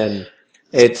 And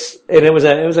it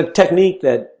was a technique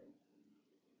that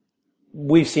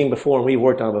we've seen before and we've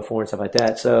worked on before and stuff like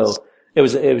that. So it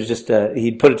was just,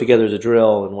 he'd put it together as a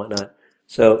drill and whatnot.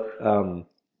 So,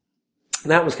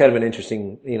 that was kind of an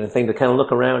interesting, thing to kind of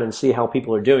look around and see how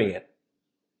people are doing it,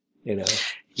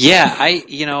 Yeah,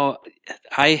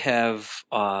 I have,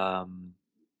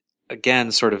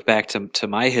 again, sort of back to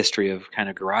my history of kind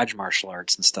of garage martial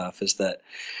arts and stuff, is that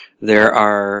there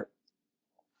are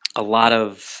a lot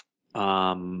of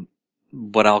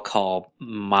what I'll call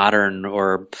modern,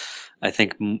 or I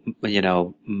think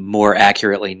more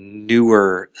accurately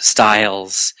newer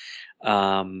styles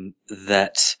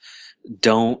that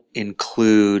don't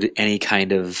include any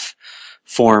kind of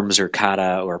forms or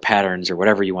kata or patterns or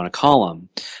whatever you want to call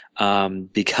them,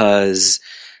 because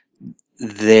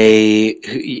they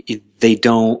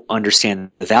don't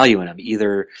understand the value in them.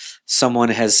 Either someone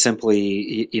has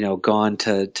simply, gone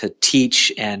to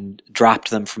teach and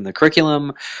dropped them from the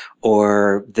curriculum,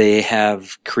 or they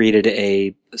have created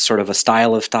a sort of a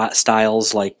style of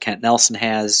styles like Kent Nelson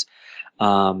has,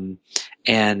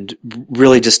 and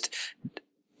really just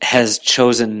has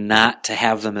chosen not to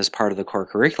have them as part of the core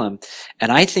curriculum.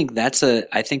 And I think that's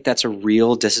a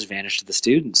real disadvantage to the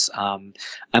students. I'm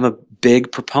a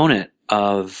big proponent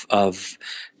of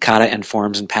kata and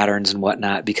forms and patterns and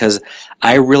whatnot, because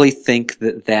I really think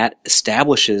that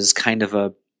establishes kind of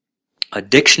a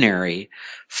dictionary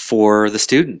for the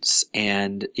students.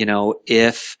 And,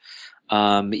 if,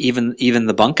 even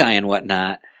the bunkai and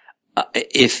whatnot,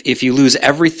 if you lose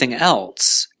everything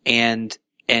else and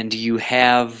you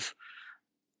have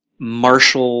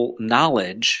martial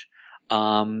knowledge,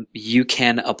 you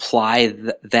can apply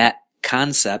that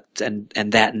concept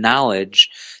and that knowledge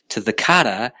to the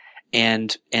kata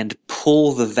and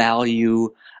pull the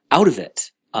value out of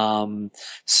it.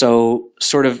 So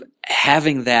sort of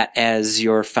having that as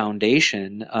your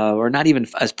foundation, or not even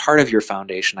as part of your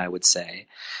foundation, I would say,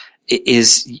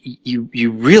 is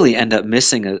you really end up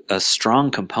missing a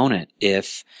strong component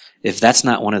if that's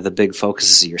not one of the big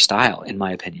focuses of your style, in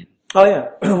my opinion. Oh yeah.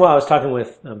 Well, I was talking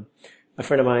with a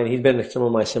friend of mine. He's been to some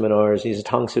of my seminars. He's a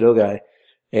Tang Soo Do guy,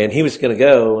 and he was going to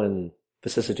go, and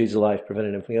vicissitudes of life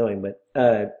prevented him from going. But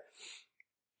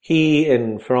he,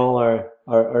 and for all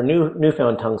our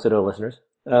newfound Tang Soo Do listeners,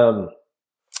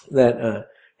 that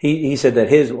he said that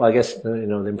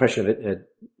the impression of it,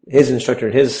 his instructor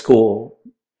at his school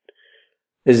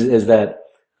is that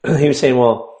he was saying,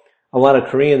 well, a lot of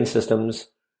Korean systems,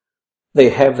 they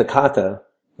have the kata,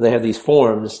 they have these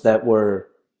forms that were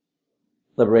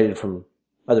liberated from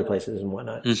other places and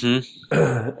whatnot,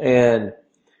 and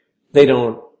they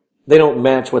don't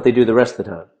match what they do the rest of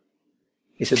the time.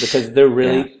 He said because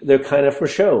they're kind of for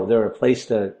show. They're a place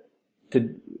to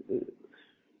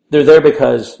they're there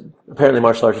because apparently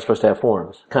martial arts are supposed to have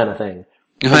forms, kind of thing.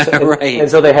 Right. And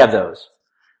so they have those.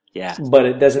 Yeah. But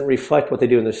it doesn't reflect what they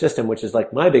do in their system, which is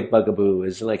like my big bugaboo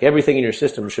is like everything in your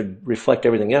system should reflect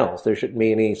everything else. There shouldn't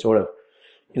be any sort of,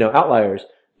 outliers.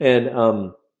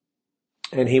 And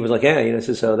he was like, yeah,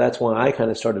 so that's why I kind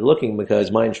of started looking,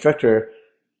 because my instructor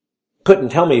couldn't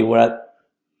tell me what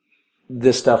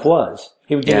this stuff was.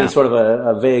 He would give me sort of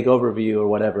a vague overview or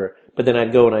whatever, but then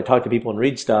I'd go and I'd talk to people and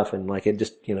read stuff, and like it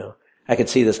just, I could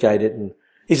see this guy didn't.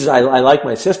 He says, I like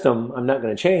my system. I'm not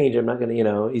going to change. I'm not going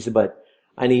to, he said, but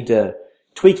I need to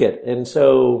tweak it. And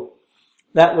so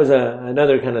that was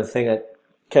another kind of thing that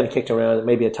kind of kicked around.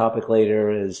 Maybe a topic later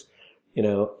is,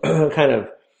 kind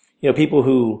of, people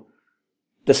who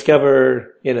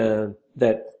discover,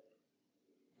 that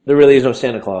there really is no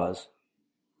Santa Claus.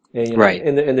 Right.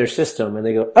 in their system, and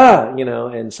they go,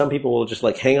 and some people will just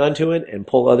like hang on to it and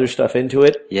pull other stuff into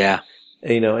it. Yeah.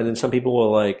 And then some people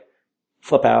will like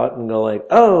flip out and go like,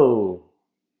 oh,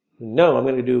 no, I'm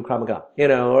going to do Krav Maga,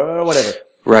 or whatever.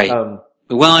 Right.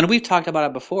 Well, and we've talked about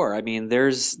it before. I mean,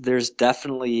 there's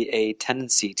definitely a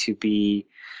tendency to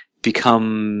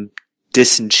become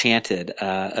disenchanted,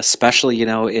 especially,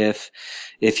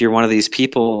 if you're one of these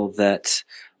people that,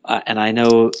 and I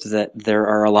know that there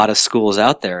are a lot of schools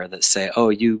out there that say,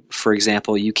 oh, for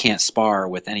example, you can't spar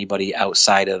with anybody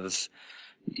outside of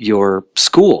your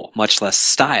school, much less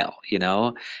style,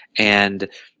 and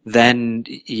then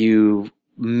you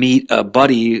meet a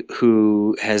buddy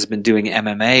who has been doing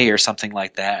MMA or something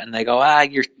like that, and they go,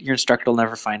 your instructor will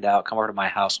never find out. Come over to my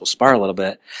house, we'll spar a little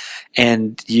bit,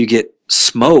 and you get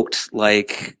smoked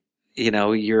like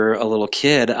you're a little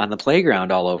kid on the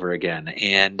playground all over again,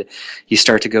 and you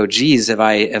start to go, geez, have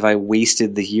I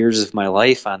wasted the years of my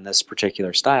life on this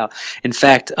particular style? In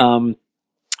fact,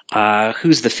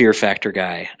 who's the Fear Factor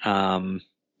guy?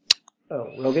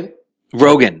 Rogan?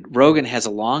 Rogan has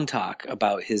a long talk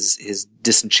about his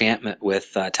disenchantment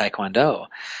with Taekwondo.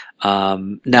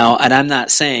 Now, and I'm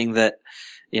not saying that,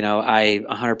 I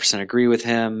 100% agree with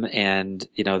him, and,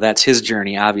 that's his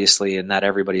journey, obviously, and not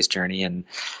everybody's journey. And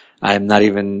I'm not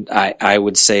even, I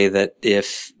would say that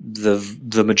if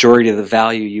the majority of the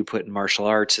value you put in martial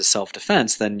arts is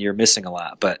self-defense, then you're missing a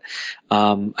lot. But,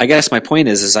 I guess my point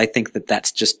is I think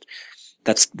that's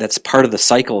part of the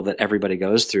cycle that everybody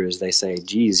goes through, is they say,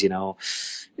 geez,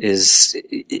 is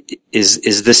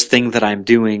this thing that I'm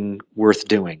doing worth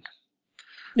doing?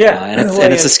 Yeah.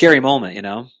 And it's a scary moment,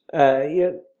 Yeah.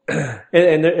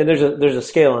 And there's a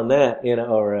scale on that,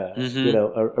 or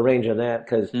a range on that,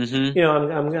 because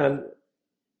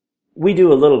we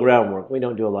do a little groundwork. We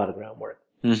don't do a lot of groundwork.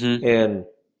 And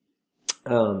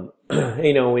when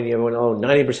everyone,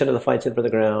 90% of the fights in for the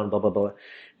ground, blah blah blah.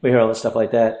 We hear all this stuff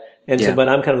like that, and so, but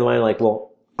I'm kind of the mind like,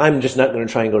 well, I'm just not going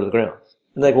to try and go to the ground.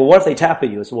 And like, well, what if they tap at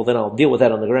you? So, well, then I'll deal with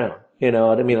that on the ground.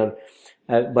 I mean,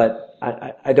 but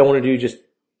I don't want to do just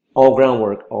all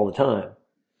groundwork all the time.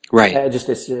 Right.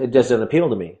 It doesn't appeal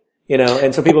to me,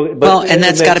 and so people, and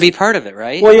that's got to be part of it,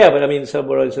 right? Well, yeah, but I mean, so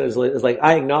what it says is like,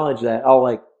 I acknowledge that.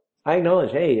 I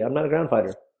acknowledge, hey, I'm not a ground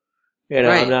fighter.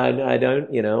 Right. I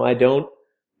don't,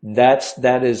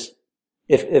 that is,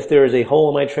 if there is a hole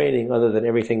in my training other than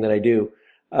everything that I do,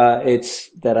 it's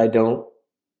that I don't,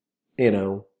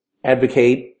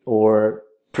 advocate or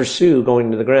pursue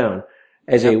going to the ground.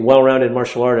 As a well-rounded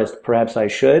martial artist, perhaps I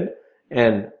should,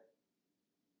 and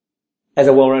as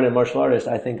a well-rounded martial artist,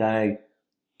 I think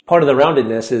part of the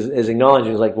roundedness is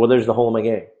acknowledging, like, well, there's the hole in my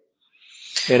game.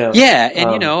 Yeah,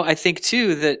 and I think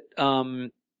too that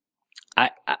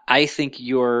I think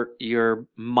you're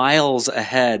miles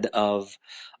ahead of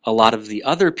a lot of the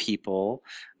other people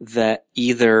that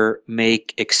either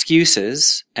make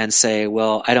excuses and say,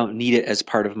 well, I don't need it as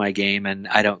part of my game and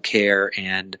I don't care,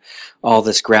 and all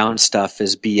this ground stuff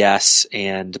is BS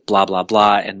and blah, blah,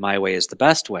 blah, and my way is the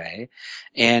best way.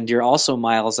 And you're also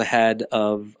miles ahead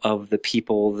of the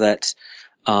people that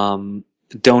don't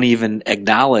even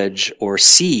acknowledge or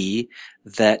see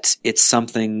that it's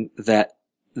something that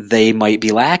they might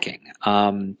be lacking.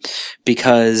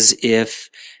 Because if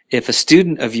a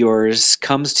student of yours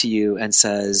comes to you and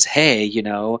says, hey,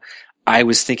 I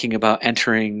was thinking about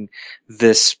entering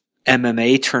this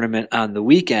MMA tournament on the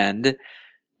weekend,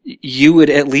 you would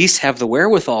at least have the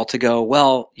wherewithal to go,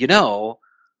 well,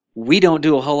 we don't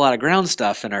do a whole lot of ground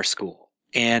stuff in our school.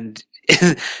 And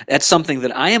that's something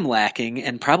that I am lacking,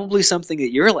 and probably something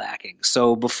that you're lacking.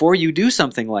 So before you do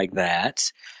something like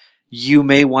that, you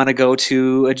may want to go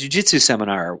to a jiu-jitsu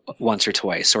seminar once or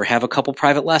twice, or have a couple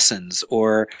private lessons,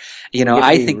 or,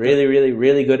 I think really, really,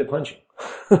 really good at punching.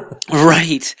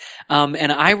 Right.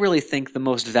 And I really think the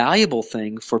most valuable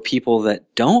thing for people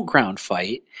that don't ground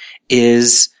fight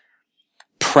is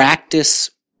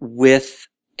practice with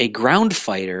a ground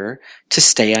fighter to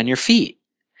stay on your feet,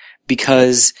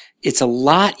 because it's a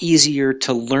lot easier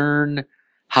to learn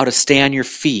how to stay on your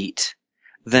feet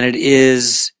than it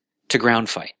is to ground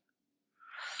fight.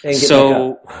 And get back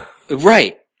up.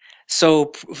 Right.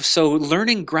 So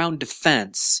learning ground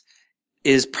defense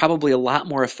is probably a lot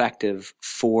more effective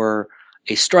for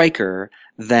a striker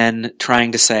than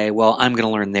trying to say, well, I'm going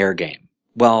to learn their game.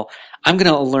 Well, I'm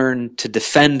going to learn to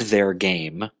defend their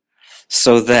game,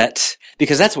 so that,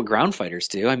 because that's what ground fighters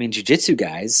do. I mean, jiu-jitsu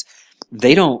guys,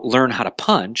 they don't learn how to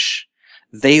punch.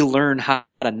 They learn how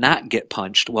to not get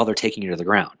punched while they're taking you to the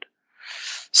ground.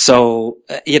 So,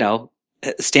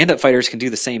 stand-up fighters can do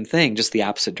the same thing, just the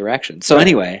opposite direction. So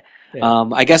anyway,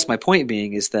 I guess my point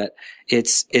being is that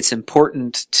it's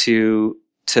important to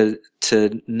to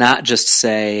not just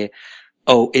say,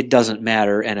 oh, it doesn't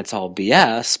matter and it's all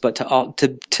BS, but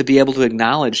to be able to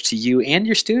acknowledge to you and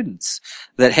your students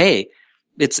that, hey,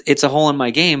 it's a hole in my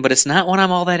game, but it's not one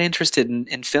I'm all that interested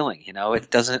in filling.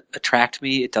 It doesn't attract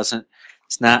me.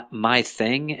 It's not my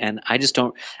thing, and I just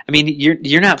don't. I mean,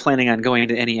 you're not planning on going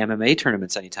to any MMA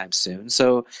tournaments anytime soon,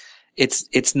 so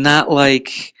it's not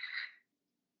like,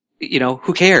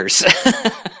 who cares?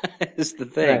 Is the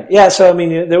thing. Right. Yeah. So I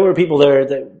mean, there were people there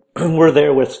that were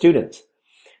there with students.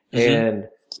 And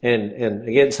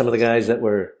again, some of the guys that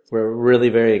were really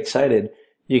very excited,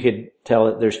 you could tell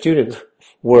that their students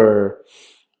were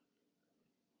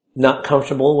not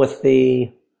comfortable with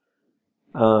the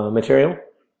material.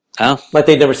 Oh. Like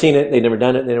they'd never seen it, they'd never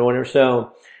done it, they whatever.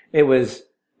 So it was,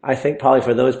 I think, probably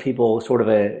for those people, sort of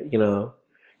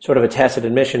a tacit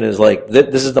admission is like,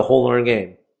 this is the whole learn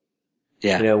game.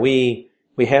 Yeah. We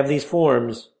have these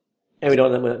forms and we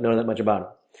don't know that much about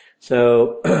them.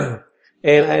 So,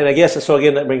 And I guess, so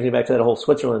again, that brings me back to that whole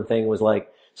Switzerland thing was like,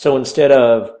 so instead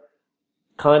of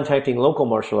contacting local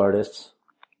martial artists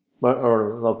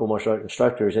or local martial art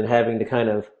instructors and having to kind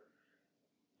of,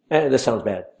 this sounds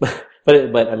bad, but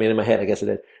I mean, in my head, I guess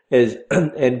it is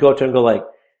and go up to and go like,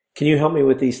 can you help me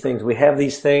with these things? We have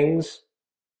these things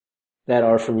that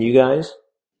are from you guys,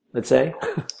 let's say,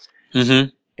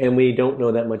 and we don't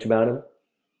know that much about them.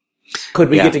 Could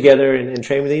we get together and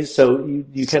train with these? So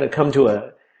you kind of come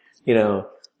to the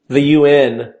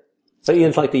UN. So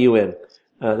Ian's like the UN.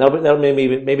 That'll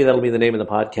maybe that'll be the name of the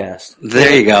podcast.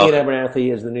 There you go. Ian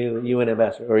Abernathy is the new UN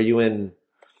ambassador or UN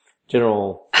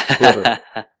general, whoever.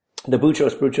 The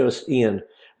Buchos Ian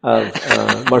of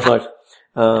martial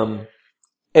arts.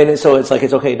 And so it's like,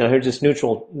 it's okay. Now here's this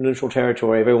neutral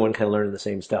territory of everyone kind of learning the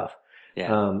same stuff.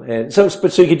 Yeah. And so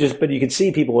you could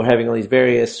see people were having all these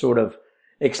various sort of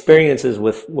experiences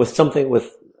with something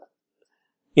with,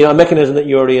 a mechanism that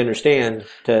you already understand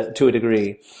to a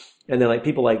degree. And then like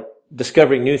people like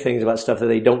discovering new things about stuff that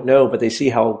they don't know, but they see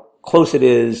how close it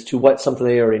is to what something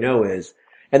they already know is.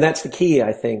 And that's the key,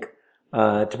 I think,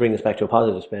 to bring this back to a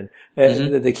positive spin.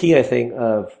 The key, I think,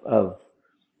 of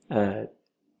the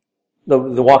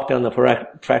walk down the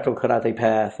practical karate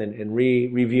path and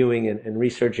reviewing and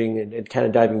researching and kind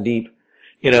of diving deep,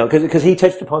 cause he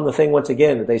touched upon the thing once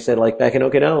again that they said like back in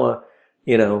Okinawa,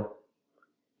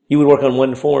 you would work on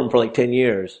one form for like 10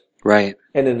 years. Right.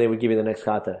 And then they would give you the next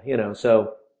kata,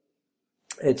 so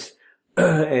it's,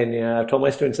 and I've told my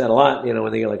students that a lot,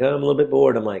 when they go like, oh, I'm a little bit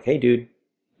bored. I'm like, hey dude,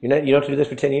 you don't have to do this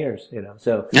for 10 years,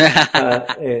 so,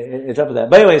 it's up to that.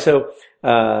 But anyway, so,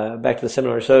 back to the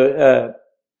seminar. So,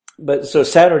 so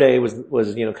Saturday was,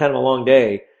 kind of a long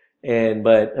day.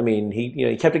 But I mean,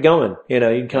 he kept it going,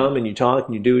 you'd come and you talk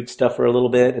and you do stuff for a little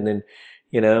bit. And then,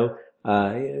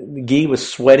 the gi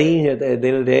was sweaty at the end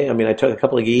of the day. I mean, I took a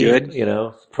couple of gi, Good.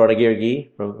 Prana Gear gi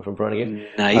from Prana Gear.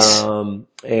 Nice.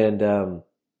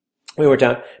 We worked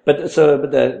out, but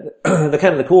the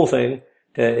kind of the cool thing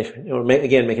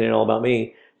again, making it all about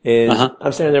me is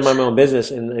I'm standing there minding my own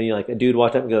business and like a dude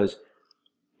walked up and goes,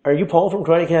 are you Paul from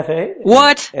Karate Cafe?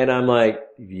 What? And I'm like,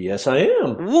 yes, I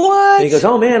am. What? And he goes,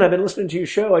 oh man, I've been listening to your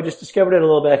show. I just discovered it a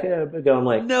little back ago. I'm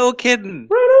like, no kidding.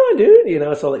 Right on,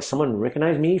 dude. So like someone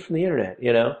recognized me from the internet,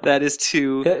 That is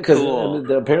too cool.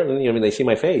 cool. Apparently, they see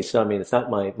my face. So I mean, it's not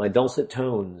my dulcet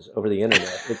tones over the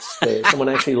internet. It's someone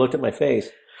actually looked at my face.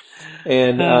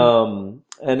 And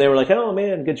they were like, oh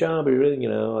man, good job. You really,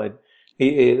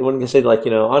 one can say like,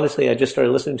 honestly, I just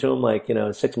started listening to him like,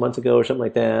 6 months ago or something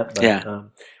like that. But, yeah.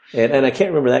 And I can't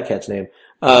remember that cat's name.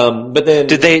 But then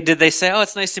did they say, oh,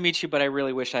 it's nice to meet you, but I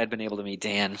really wish I had been able to meet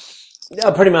Dan? Yeah,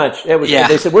 pretty much. It was. Yeah.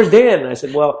 They said, "Where's Dan?" And I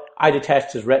said, "Well, I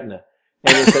detached his retina."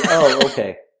 And they said, "Oh,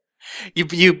 okay."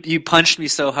 You punched me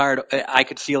so hard, I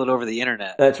could feel it over the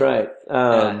internet. That's right.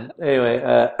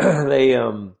 Anyway, they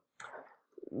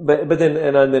but then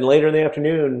and then later in the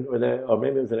afternoon, or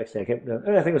maybe it was the next day. I think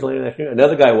it was later in the afternoon.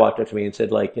 Another guy walked up to me and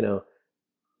said, like,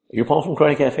 "You're Paul from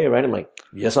Karate Cafe, right?" I'm like,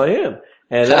 "Yes, I am."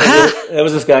 And that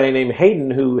was this guy named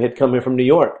Hayden who had come in from New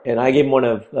York, and I gave him one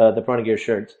of the Prana Gear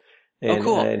shirts. And,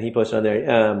 cool. And he posted on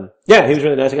there. Yeah, he was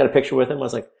really nice. I got a picture with him. I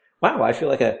was like, wow, I feel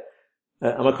like I'm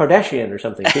a Kardashian or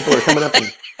something. People are coming up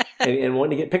and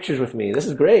wanting to get pictures with me. This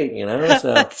is great,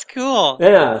 So that's cool.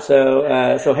 Yeah.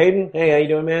 So Hayden, hey, how you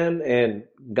doing, man? And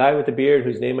guy with the beard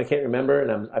whose name I can't remember,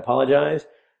 and I apologize.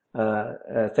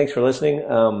 Thanks for listening.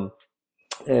 And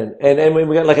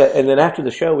we got and then after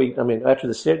the show, after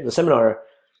the seminar,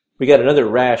 we got another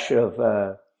rash of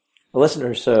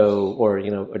listeners, or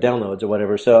downloads or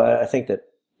whatever. So I think that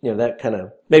that kind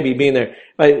of maybe being there.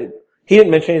 He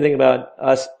didn't mention anything about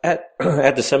us at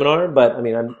the seminar, but I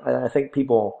mean I think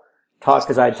people talked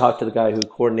because I had talked to the guy who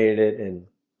coordinated it and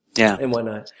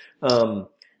whatnot.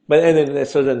 But then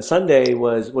Sunday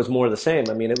was more of the same.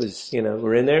 I mean, it was,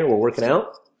 we're in there, we're working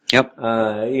out. Yep.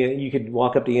 You could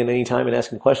walk up to Ian anytime and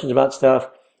ask him questions about stuff.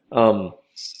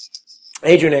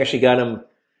 Adrian actually got him,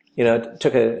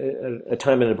 took a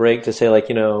time in a break to say like,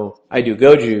 I do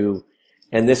Goju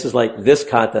and this is like this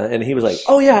kata. And he was like,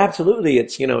 oh yeah, absolutely.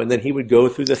 It's, and then he would go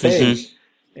through the thing.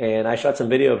 Mm-hmm. And I shot some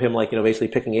video of him like, basically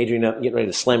picking Adrian up, getting ready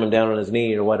to slam him down on his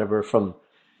knee or whatever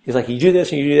he's like, you do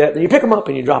this and you do that, then you pick him up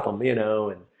and you drop him,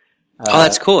 and. Oh,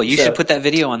 that's cool. You should put that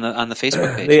video on the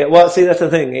Facebook page. Yeah, well, see, that's the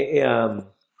thing.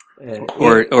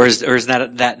 Or is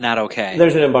that not okay?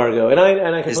 There's an embargo, and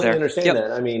I completely understand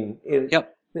that. I mean,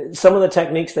 some of the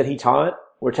techniques that he taught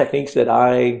were techniques that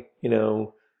I,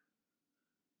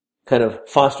 kind of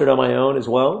fostered on my own as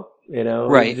well.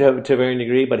 Right. To a varying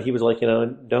degree. But he was like,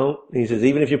 don't. He says,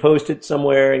 even if you post it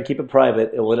somewhere and keep it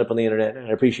private, it will end up on the internet. And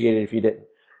I'd appreciate it if you didn't.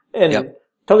 And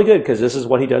totally good, because this is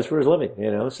what he does for his living,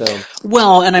 so.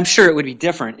 Well, and I'm sure it would be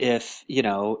different if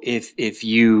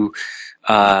you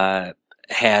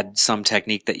had some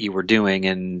technique that you were doing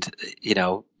and,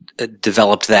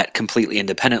 developed that completely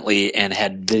independently and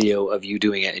had video of you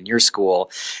doing it in your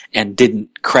school and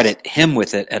didn't credit him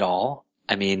with it at all.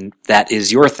 I mean, that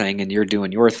is your thing and you're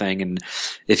doing your thing. And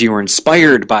if you were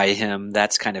inspired by him,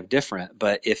 that's kind of different.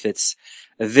 But if it's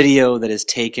a video that is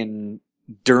taken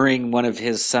during one of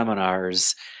his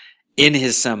seminars, in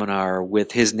his seminar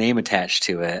with his name attached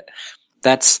to it,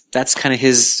 that's kind of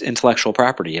his intellectual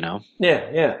property,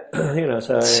 Yeah.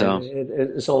 So.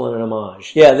 It's all an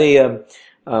homage. Yeah.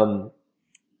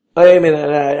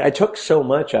 I took so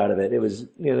much out of it. It was,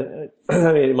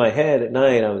 in my head at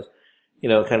night, I was,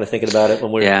 kind of thinking about it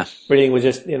when we were reading. Was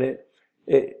just, it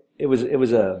was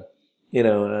a,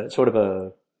 sort of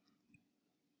a,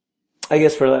 I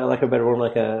guess for lack of a better word,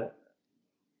 like a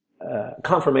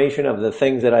confirmation of the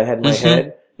things that I had in my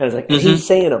head. And I was like, he's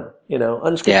saying them,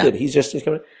 unscripted. Yeah. He's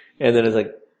coming. And then it's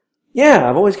like, yeah,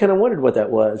 I've always kind of wondered what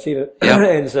that was,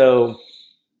 And so,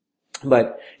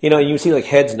 but, you see like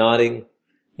heads nodding,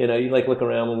 you like look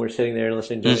around when we're sitting there and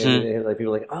listening to it, and like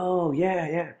people are like, oh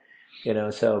yeah.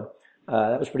 So,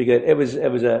 that was pretty good. It was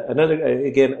another,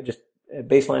 again, just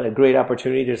baseline, a great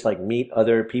opportunity to just like meet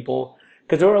other people.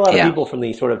 Cause there were a lot of people from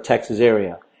the sort of Texas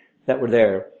area that were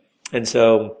there. And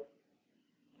so,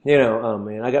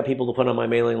 I got people to put on my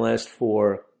mailing list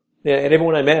for, and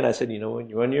everyone I met, I said, when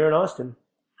you're in Austin,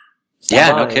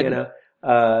 stop by, no kidding.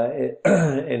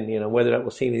 And, whether or not we'll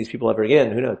see any of these people ever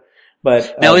again, who knows?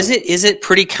 But now, is it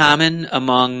pretty common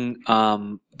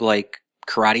among like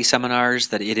karate seminars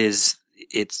that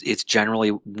it's generally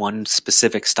one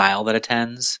specific style that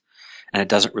attends, and it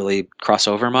doesn't really cross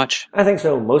over much? I think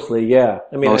so, mostly, yeah.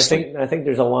 I mean, mostly. I think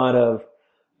there's a lot of.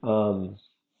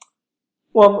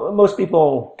 Well, most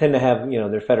people tend to have,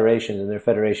 their federations, and their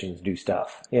federations do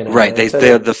stuff. Right.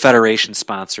 The federation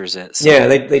sponsors it. So. Yeah,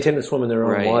 they tend to swim in their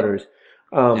own waters.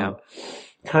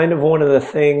 Kind of one of the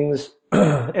things,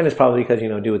 and it's probably because,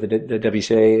 do with the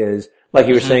WCA is, like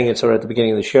you were saying it sort of at the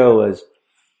beginning of the show, is,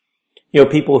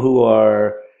 people who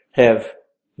have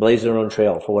blazed their own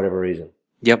trail for whatever reason.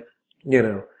 Yep.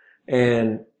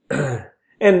 And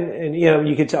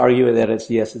you could argue that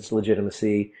it's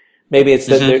legitimacy. Maybe it's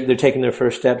that they're taking their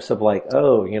first steps of like,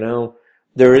 oh,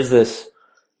 there is this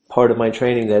part of my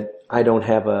training that I don't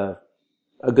have a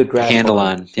good grasp handle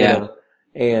on. Yeah.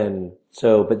 And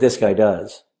so, but this guy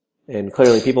does. And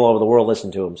clearly people all over the world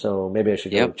listen to him. So maybe I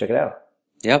should go check it out.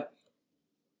 Yep.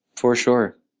 For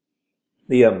sure.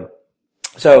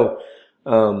 So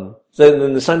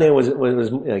then the Sunday was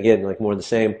again, like more of the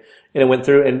same. And it went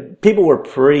through and people were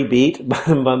pretty beat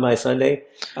by my Sunday.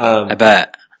 I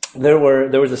bet. There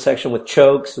was a section with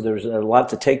chokes, so there was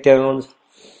lots of takedowns,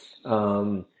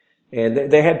 and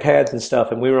they had pads and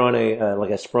stuff, and we were on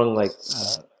a sprung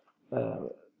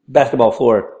basketball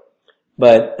floor.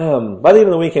 But by the end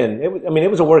of the weekend,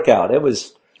 it was a workout. It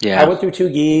was. Yeah. I went through 2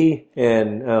 gi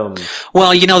and.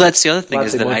 Well, that's the other thing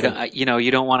is that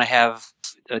you don't want to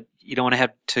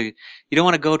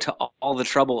go to all the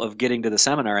trouble of getting to the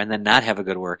seminar and then not have a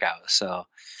good workout. So.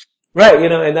 Right,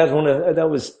 and that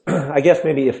was, I guess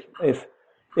maybe if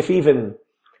even,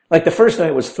 like the first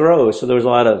night was throws, so there was a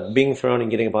lot of being thrown and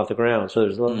getting up off the ground, so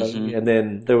there's a lot of, and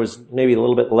then there was maybe a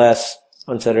little bit less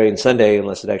on Saturday and Sunday,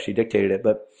 unless it actually dictated it,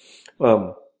 but,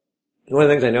 one of the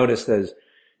things I noticed is,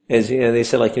 they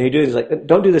said like, can you do this? Like,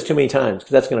 don't do this too many times,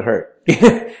 because that's gonna hurt.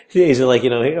 He's like,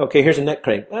 okay, here's a neck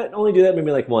crank. Only do that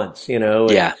maybe like once, and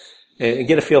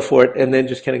get a feel for it, and then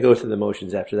just kind of go through the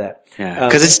motions after that. Yeah,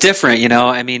 because it's different,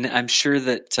 I mean, I'm sure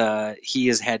that he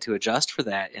has had to adjust for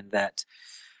that, and that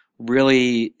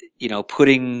really,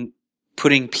 putting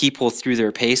putting people through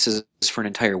their paces for an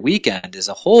entire weekend is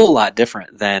a whole lot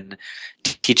different than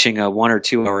teaching a 1 or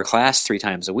 2 hour class 3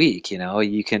 times a week. You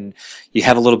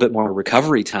have a little bit more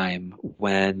recovery time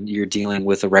when you're dealing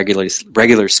with a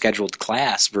regular scheduled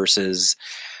class versus,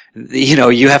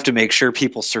 you have to make sure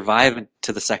people survive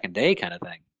to the second day kind of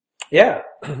thing. Yeah,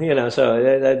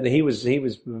 so he was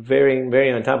very,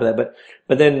 very on top of that.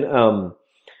 But then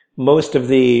most of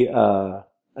the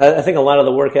I think a lot of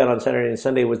the workout on Saturday and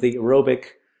Sunday was the aerobic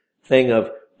thing of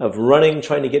running,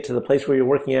 trying to get to the place where you're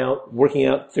working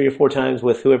out 3 or 4 times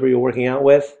with whoever you're working out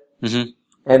with, mm-hmm.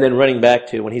 and then running back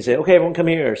to when he said, "Okay, everyone, come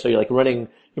here." So you're like running.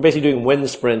 You're basically doing wind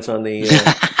sprints on the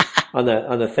on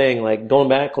the thing, like going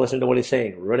back, listening to what he's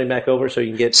saying, running back over, so you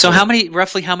can get. So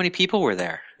roughly how many people were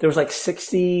there? There was like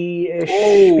 60-ish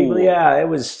people. Yeah, it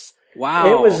was.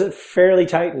 Wow. It was fairly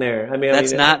tight in there. I mean,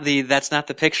 that's not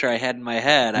the picture I had in my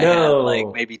head. I No. had like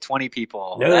maybe 20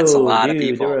 people. No, that's a lot of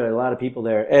dude, people. There were a lot of people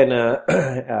there, and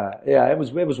yeah, it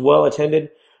was well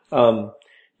attended. One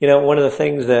of the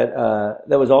things that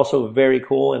was also very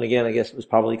cool, and again, I guess it was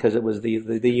probably because it was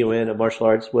the UN of martial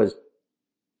arts, was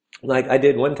like I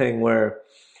did one thing where,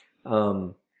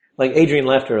 like Adrian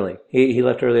left early. He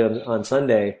left early on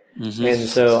Sunday. Mm-hmm. And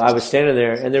so I was standing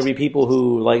there, and there'd be people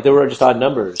who, like, there were just odd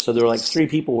numbers. So there were like 3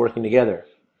 people working together.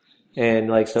 And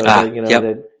like, so, yep.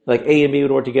 that, like A and B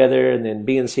would work together, and then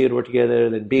B and C would work together,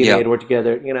 then B and yep. A would work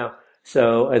together,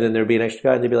 So, and then there'd be an extra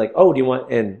guy, and they'd be like, "Oh, do you want?"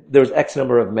 And there was X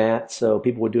number of mats, so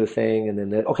people would do a thing, and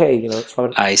then okay, it's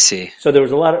fun. I see. So there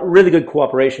was a lot of really good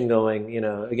cooperation going,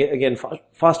 again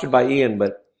fostered by Ian,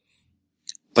 but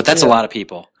that's a lot of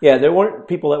people. Yeah, there weren't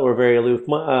people that were very aloof.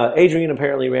 Adrian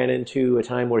apparently ran into a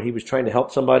time where he was trying to help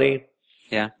somebody.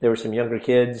 Yeah. There were some younger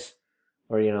kids,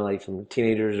 or, like some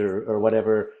teenagers or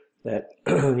whatever that,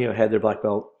 had their black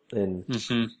belt. And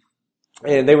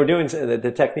they were doing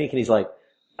the technique, and he's like,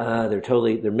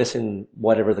 they're missing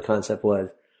whatever the concept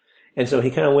was. And so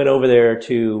he kind of went over there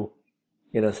to,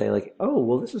 say like, oh,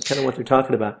 well, this is kind of what they're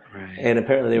talking about. Right. And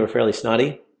apparently they were fairly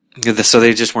snotty. So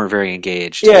they just weren't very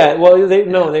engaged. Yeah, well, they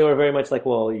were very much like,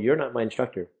 well, you're not my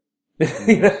instructor.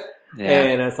 Yeah.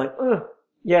 And I was like,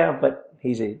 yeah, but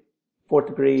he's a 4th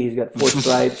degree. He's got 4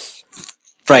 stripes.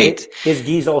 Right. His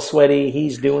gi's all sweaty.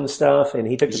 He's doing stuff, and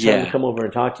he took the time to come over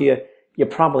and talk to you. You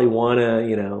probably want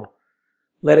to,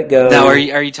 let it go. Now, are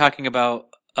you talking about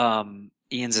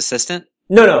Ian's assistant?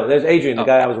 No, there's Adrian, the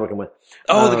guy I was working with.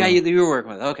 Oh, the guy you were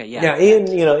working with. Okay, yeah.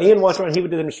 Yeah, Ian walked around. He would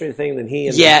demonstrate the thing, then he.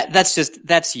 And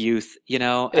that's youth.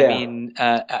 Yeah. I mean,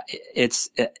 it's.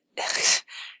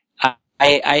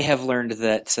 I have learned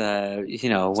that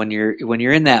when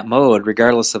you're in that mode,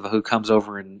 regardless of who comes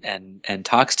over and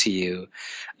talks to you,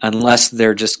 unless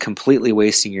they're just completely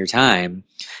wasting your time,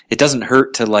 it doesn't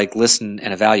hurt to like listen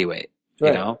and evaluate.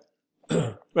 Right.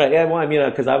 Right. Yeah. Well, I mean,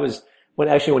 because I was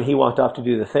when he walked off to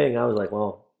do the thing, I was like,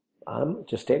 well, I'm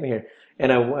just standing here,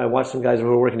 and I watched some guys who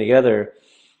were working together,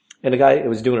 and the guy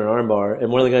was doing an arm bar,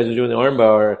 and one of the guys was doing the arm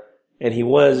bar, and he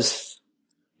was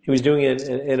doing it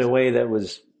in a way that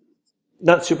was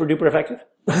not super duper effective.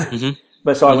 Mm-hmm.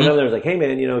 But so I went over there and was like, hey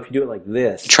man, if you do it like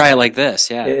this. Try it like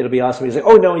this, yeah. It'll be awesome. He's like,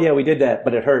 oh no, yeah, we did that,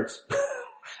 but it hurts.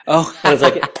 Oh. And I was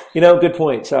like, good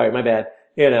point. Sorry, my bad.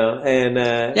 And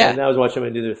I was watching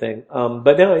them do their thing.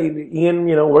 But no, Ian,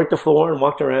 worked the floor and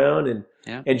walked around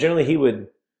and generally he would,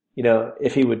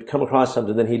 if he would come across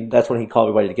something, then that's when he'd call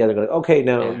everybody together and go, like, okay,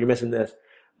 no, you're missing this.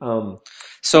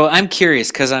 So I'm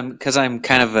curious because I'm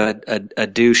kind of a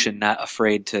douche and not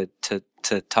afraid to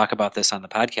talk about this on the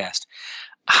podcast.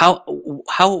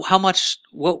 How much?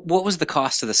 What was the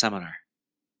cost of the seminar?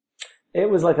 It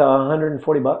was like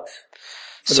 $140.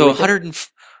 So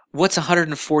what's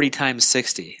 140 times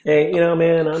 60? Hey,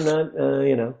 man, I'm not,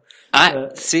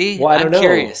 I'm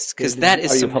curious because that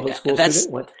is some. Are you a public school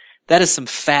student? What? That is some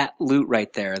fat loot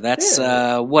right there. That's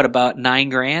what, about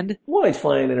 $9,000? Well, he's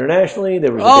flying internationally.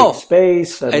 There was a big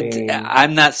space.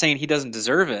 I'm not saying he doesn't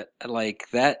deserve it like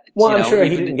that. Well, I'm sure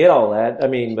he didn't get all that. I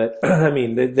mean, but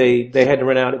they had to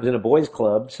rent out. It was in a boys'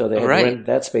 club, so they had to rent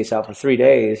that space out for 3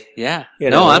 days. Yeah.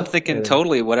 I'm thinking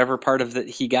totally whatever part of it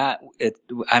he got.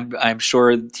 I'm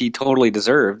sure he totally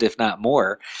deserved, if not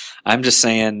more. I'm just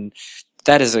saying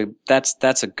that's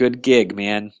a good gig,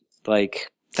 man.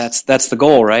 Like. That's the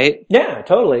goal, right? Yeah,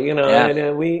 totally.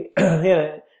 And we,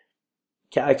 I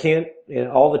can't,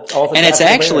 all the. And it's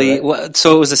actually,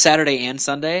 so it was a Saturday and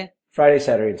Sunday? Friday,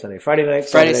 Saturday, and Sunday. Friday night,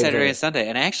 Saturday, and Sunday.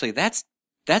 And actually, that's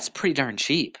pretty darn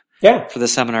cheap. Yeah. For the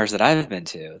seminars that I've been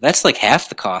to. That's like half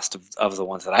the cost of the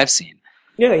ones that I've seen.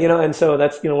 Yeah, and so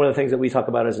that's, one of the things that we talk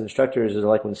about as instructors is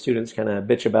like when students kind of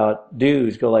bitch about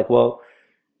dues, go like, well,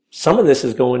 some of this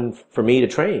is going for me to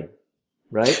train.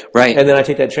 right? Right. And then I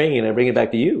take that training and I bring it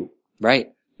back to you.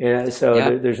 Right. Yeah.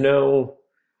 So there's no,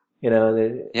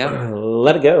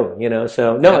 let it go,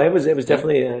 So no, it was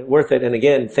definitely worth it. And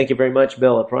again, thank you very much,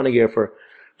 Bill at Piranha Gear for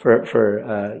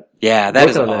that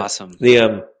is awesome.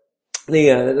 The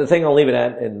thing I'll leave it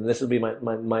at, and this will be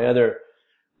my other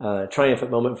triumphant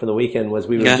moment for the weekend, was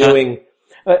we were doing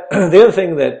the other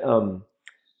thing that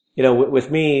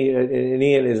with me and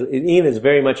Ian is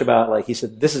very much about, like he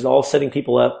said, this is all setting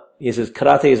people up. He says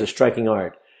karate is a striking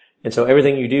art, and so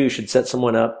everything you do should set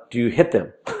someone up to hit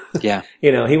them. Yeah.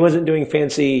 He wasn't doing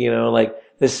fancy, like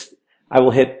this. I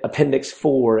will hit appendix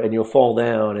 4 and you'll fall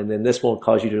down, and then this won't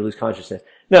cause you to lose consciousness.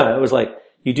 No, it was like,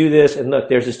 you do this, and look,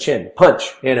 there's his chin,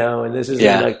 punch, and this is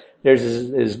like, there's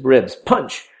his ribs,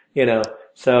 punch,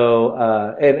 So,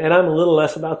 and I'm a little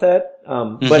less about that,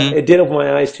 but it did open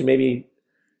my eyes to maybe,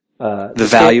 the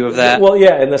value of that. Well,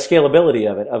 yeah, and the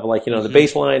scalability of it, of like, the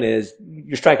baseline is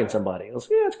you're striking somebody. I was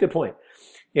like, yeah, that's a good point.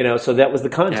 So that was the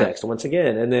context once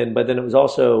again. But then it was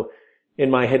also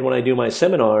in my head when I do my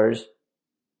seminars,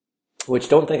 which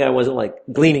don't think I wasn't like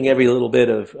gleaning every little bit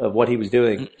of what he was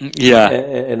doing. Yeah.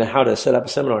 And how to set up a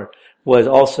seminar, was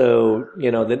also,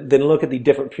 then look at the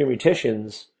different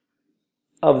permutations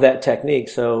of that technique.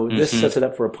 So this sets it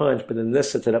up for a punch, but then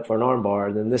this sets it up for an arm bar,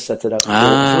 and then this sets it up for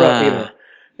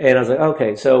And I was like,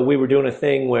 okay, so we were doing a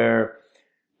thing where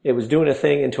it was doing a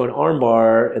thing into an arm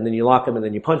bar, and then you lock them and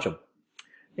then you punch them.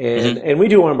 And we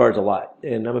do arm bars a lot,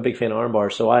 and I'm a big fan of arm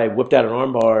bars. So I whipped out an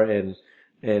arm bar, and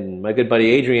my good buddy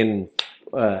Adrian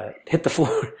hit the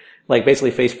floor, like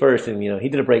basically face first, and he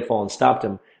did a break fall and stopped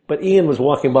him. But Ian was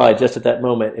walking by just at that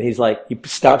moment, and he's like, he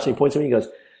stops and he points at me, he goes,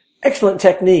 "Excellent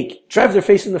technique. Drive their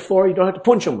face in the floor, you don't have to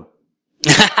punch them."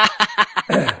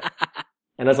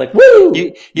 And I was like, "Woo!"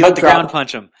 You hit the ground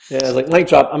punch him. Yeah, I was like, "Mic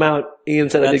drop. I'm out." Ian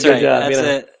said I did a good job. That's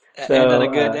it. So,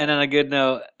 and on a good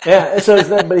note. Yeah. So it's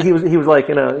that, but he was like,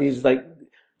 he's like,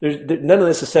 none of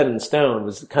this is set in stone.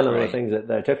 Was kind of one of the things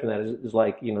that I took from that is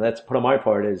like, that's part of my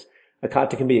part is a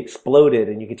kata can be exploded,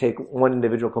 and you can take one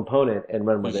individual component and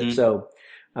run with it. So,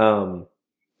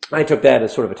 I took that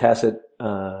as sort of a tacit,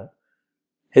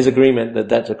 his agreement that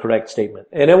that's a correct statement.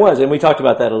 And it was, and we talked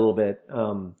about that a little bit,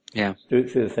 through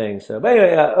the thing. So, but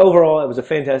anyway, overall, it was a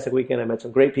fantastic weekend. I met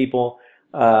some great people.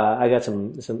 I got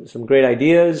some great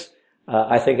ideas.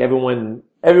 I think everyone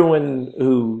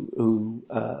who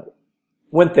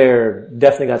went there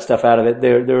definitely got stuff out of it.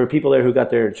 There were people there who got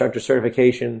their instructor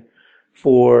certification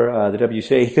for, the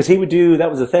WCA, because he would do, that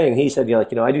was the thing. He said,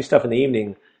 I do stuff in the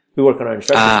evening. We work on our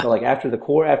instructor stuff, like after the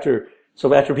core, after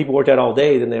people worked out all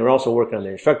day, then they were also working on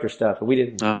their instructor stuff. And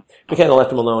we kind of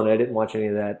left them alone. I didn't watch any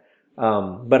of that.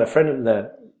 But a friend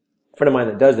of mine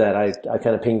that does that, I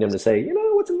kind of pinged him to say,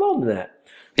 what's involved in that?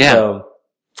 Yeah. So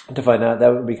to find out, that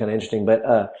would be kind of interesting.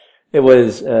 But, it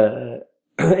was, a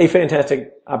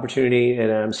fantastic opportunity,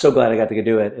 and I'm so glad I got to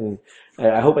do it. And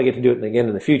I hope I get to do it again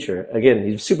in the future. Again,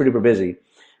 he's super duper busy.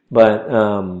 But,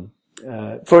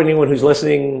 for anyone who's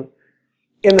listening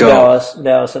in the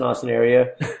Dallas and Austin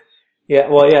area,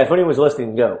 if anyone's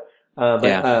listening, go.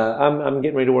 I'm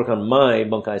getting ready to work on my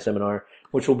Bunkai seminar,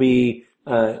 which will be,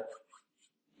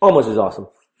 almost as awesome.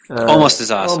 Almost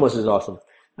as awesome.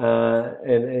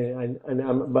 And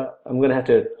I'm going to have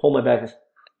to hold my back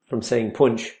from saying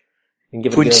punch and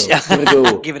give it a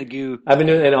go. Give it a go. I've been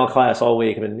doing it in all class all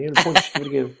week. I've been punch, give it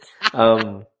a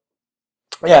go.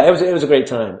 It was a great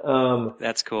time.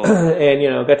 That's cool.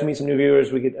 And got to meet some new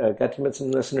viewers. We got to meet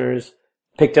some listeners.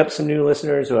 Picked up some new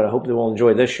listeners who I hope they will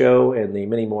enjoy this show and the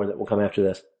many more that will come after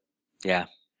this. Yeah.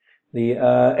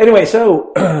 Anyway,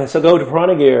 so go to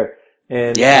Piranha Gear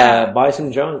and buy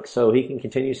some junk so he can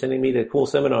continue sending me the cool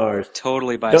seminars.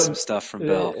 Totally buy some stuff from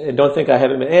Bill. And don't think I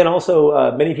haven't been. And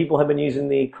also, many people have been using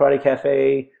the Karate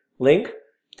Cafe link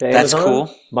to Amazon. That's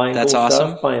cool. Buying That's cool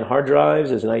awesome. stuff, buying hard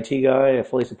drives. As an IT guy, I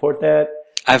fully support that.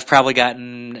 I've probably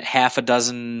gotten half a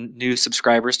dozen new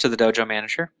subscribers to the Dojo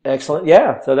Manager. Excellent.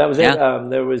 Yeah. So that was it.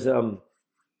 There was,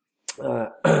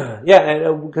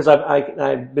 because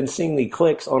I've been seeing the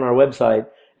clicks on our website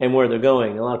and where they're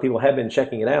going. A lot of people have been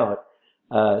checking it out.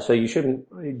 So you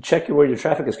shouldn't check where your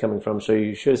traffic is coming from. So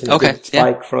you should see a good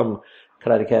spike from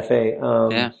Karate Cafe.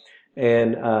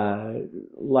 And, a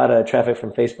lot of traffic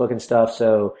from Facebook and stuff.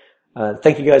 So,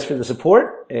 thank you guys for the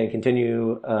support and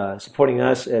continue, supporting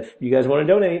us. If you guys want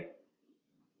to donate,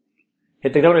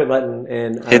 hit the donate button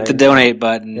and hit the donate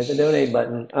button.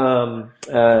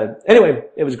 Anyway,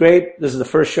 it was great. This is the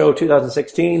first show of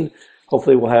 2016.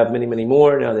 Hopefully we'll have many, many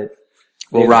more now that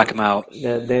we'll rock him out.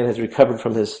 Dan has recovered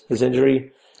from his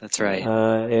injury. That's right.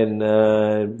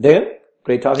 Dan,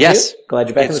 great talking to you. Glad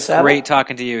you're back in the saddle. Great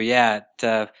talking to you. Yeah.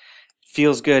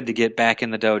 feels good to get back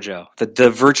in the dojo, the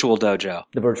virtual dojo.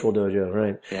 The virtual dojo,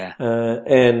 right. Yeah.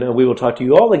 And we will talk to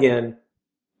you all again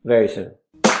very soon.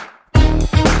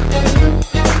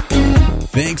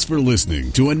 Thanks for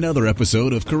listening to another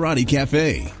episode of Karate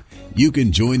Cafe. You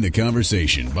can join the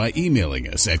conversation by emailing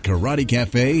us at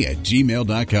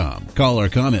karatecafe@gmail.com. Call our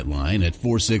comment line at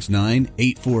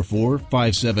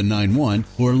 469-844-5791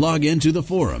 or log into the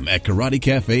forum at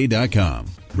karatecafe.com.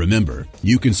 Remember,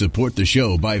 you can support the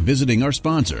show by visiting our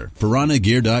sponsor,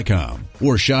 piranhagear.com,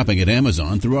 or shopping at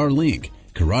Amazon through our link,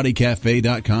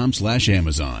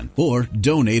 karatecafe.com/Amazon, or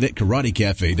donate at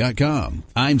karatecafe.com.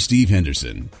 I'm Steve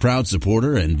Henderson, proud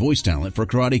supporter and voice talent for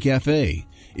Karate Cafe.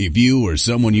 If you or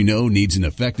someone you know needs an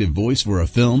effective voice for a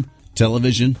film,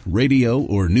 television, radio,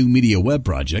 or new media web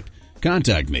project,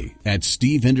 contact me at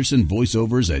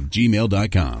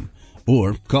stevehendersonvoiceovers@gmail.com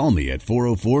or call me at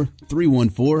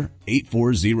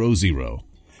 404-314-8400.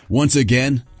 Once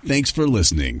again, thanks for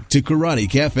listening to Karate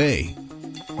Cafe.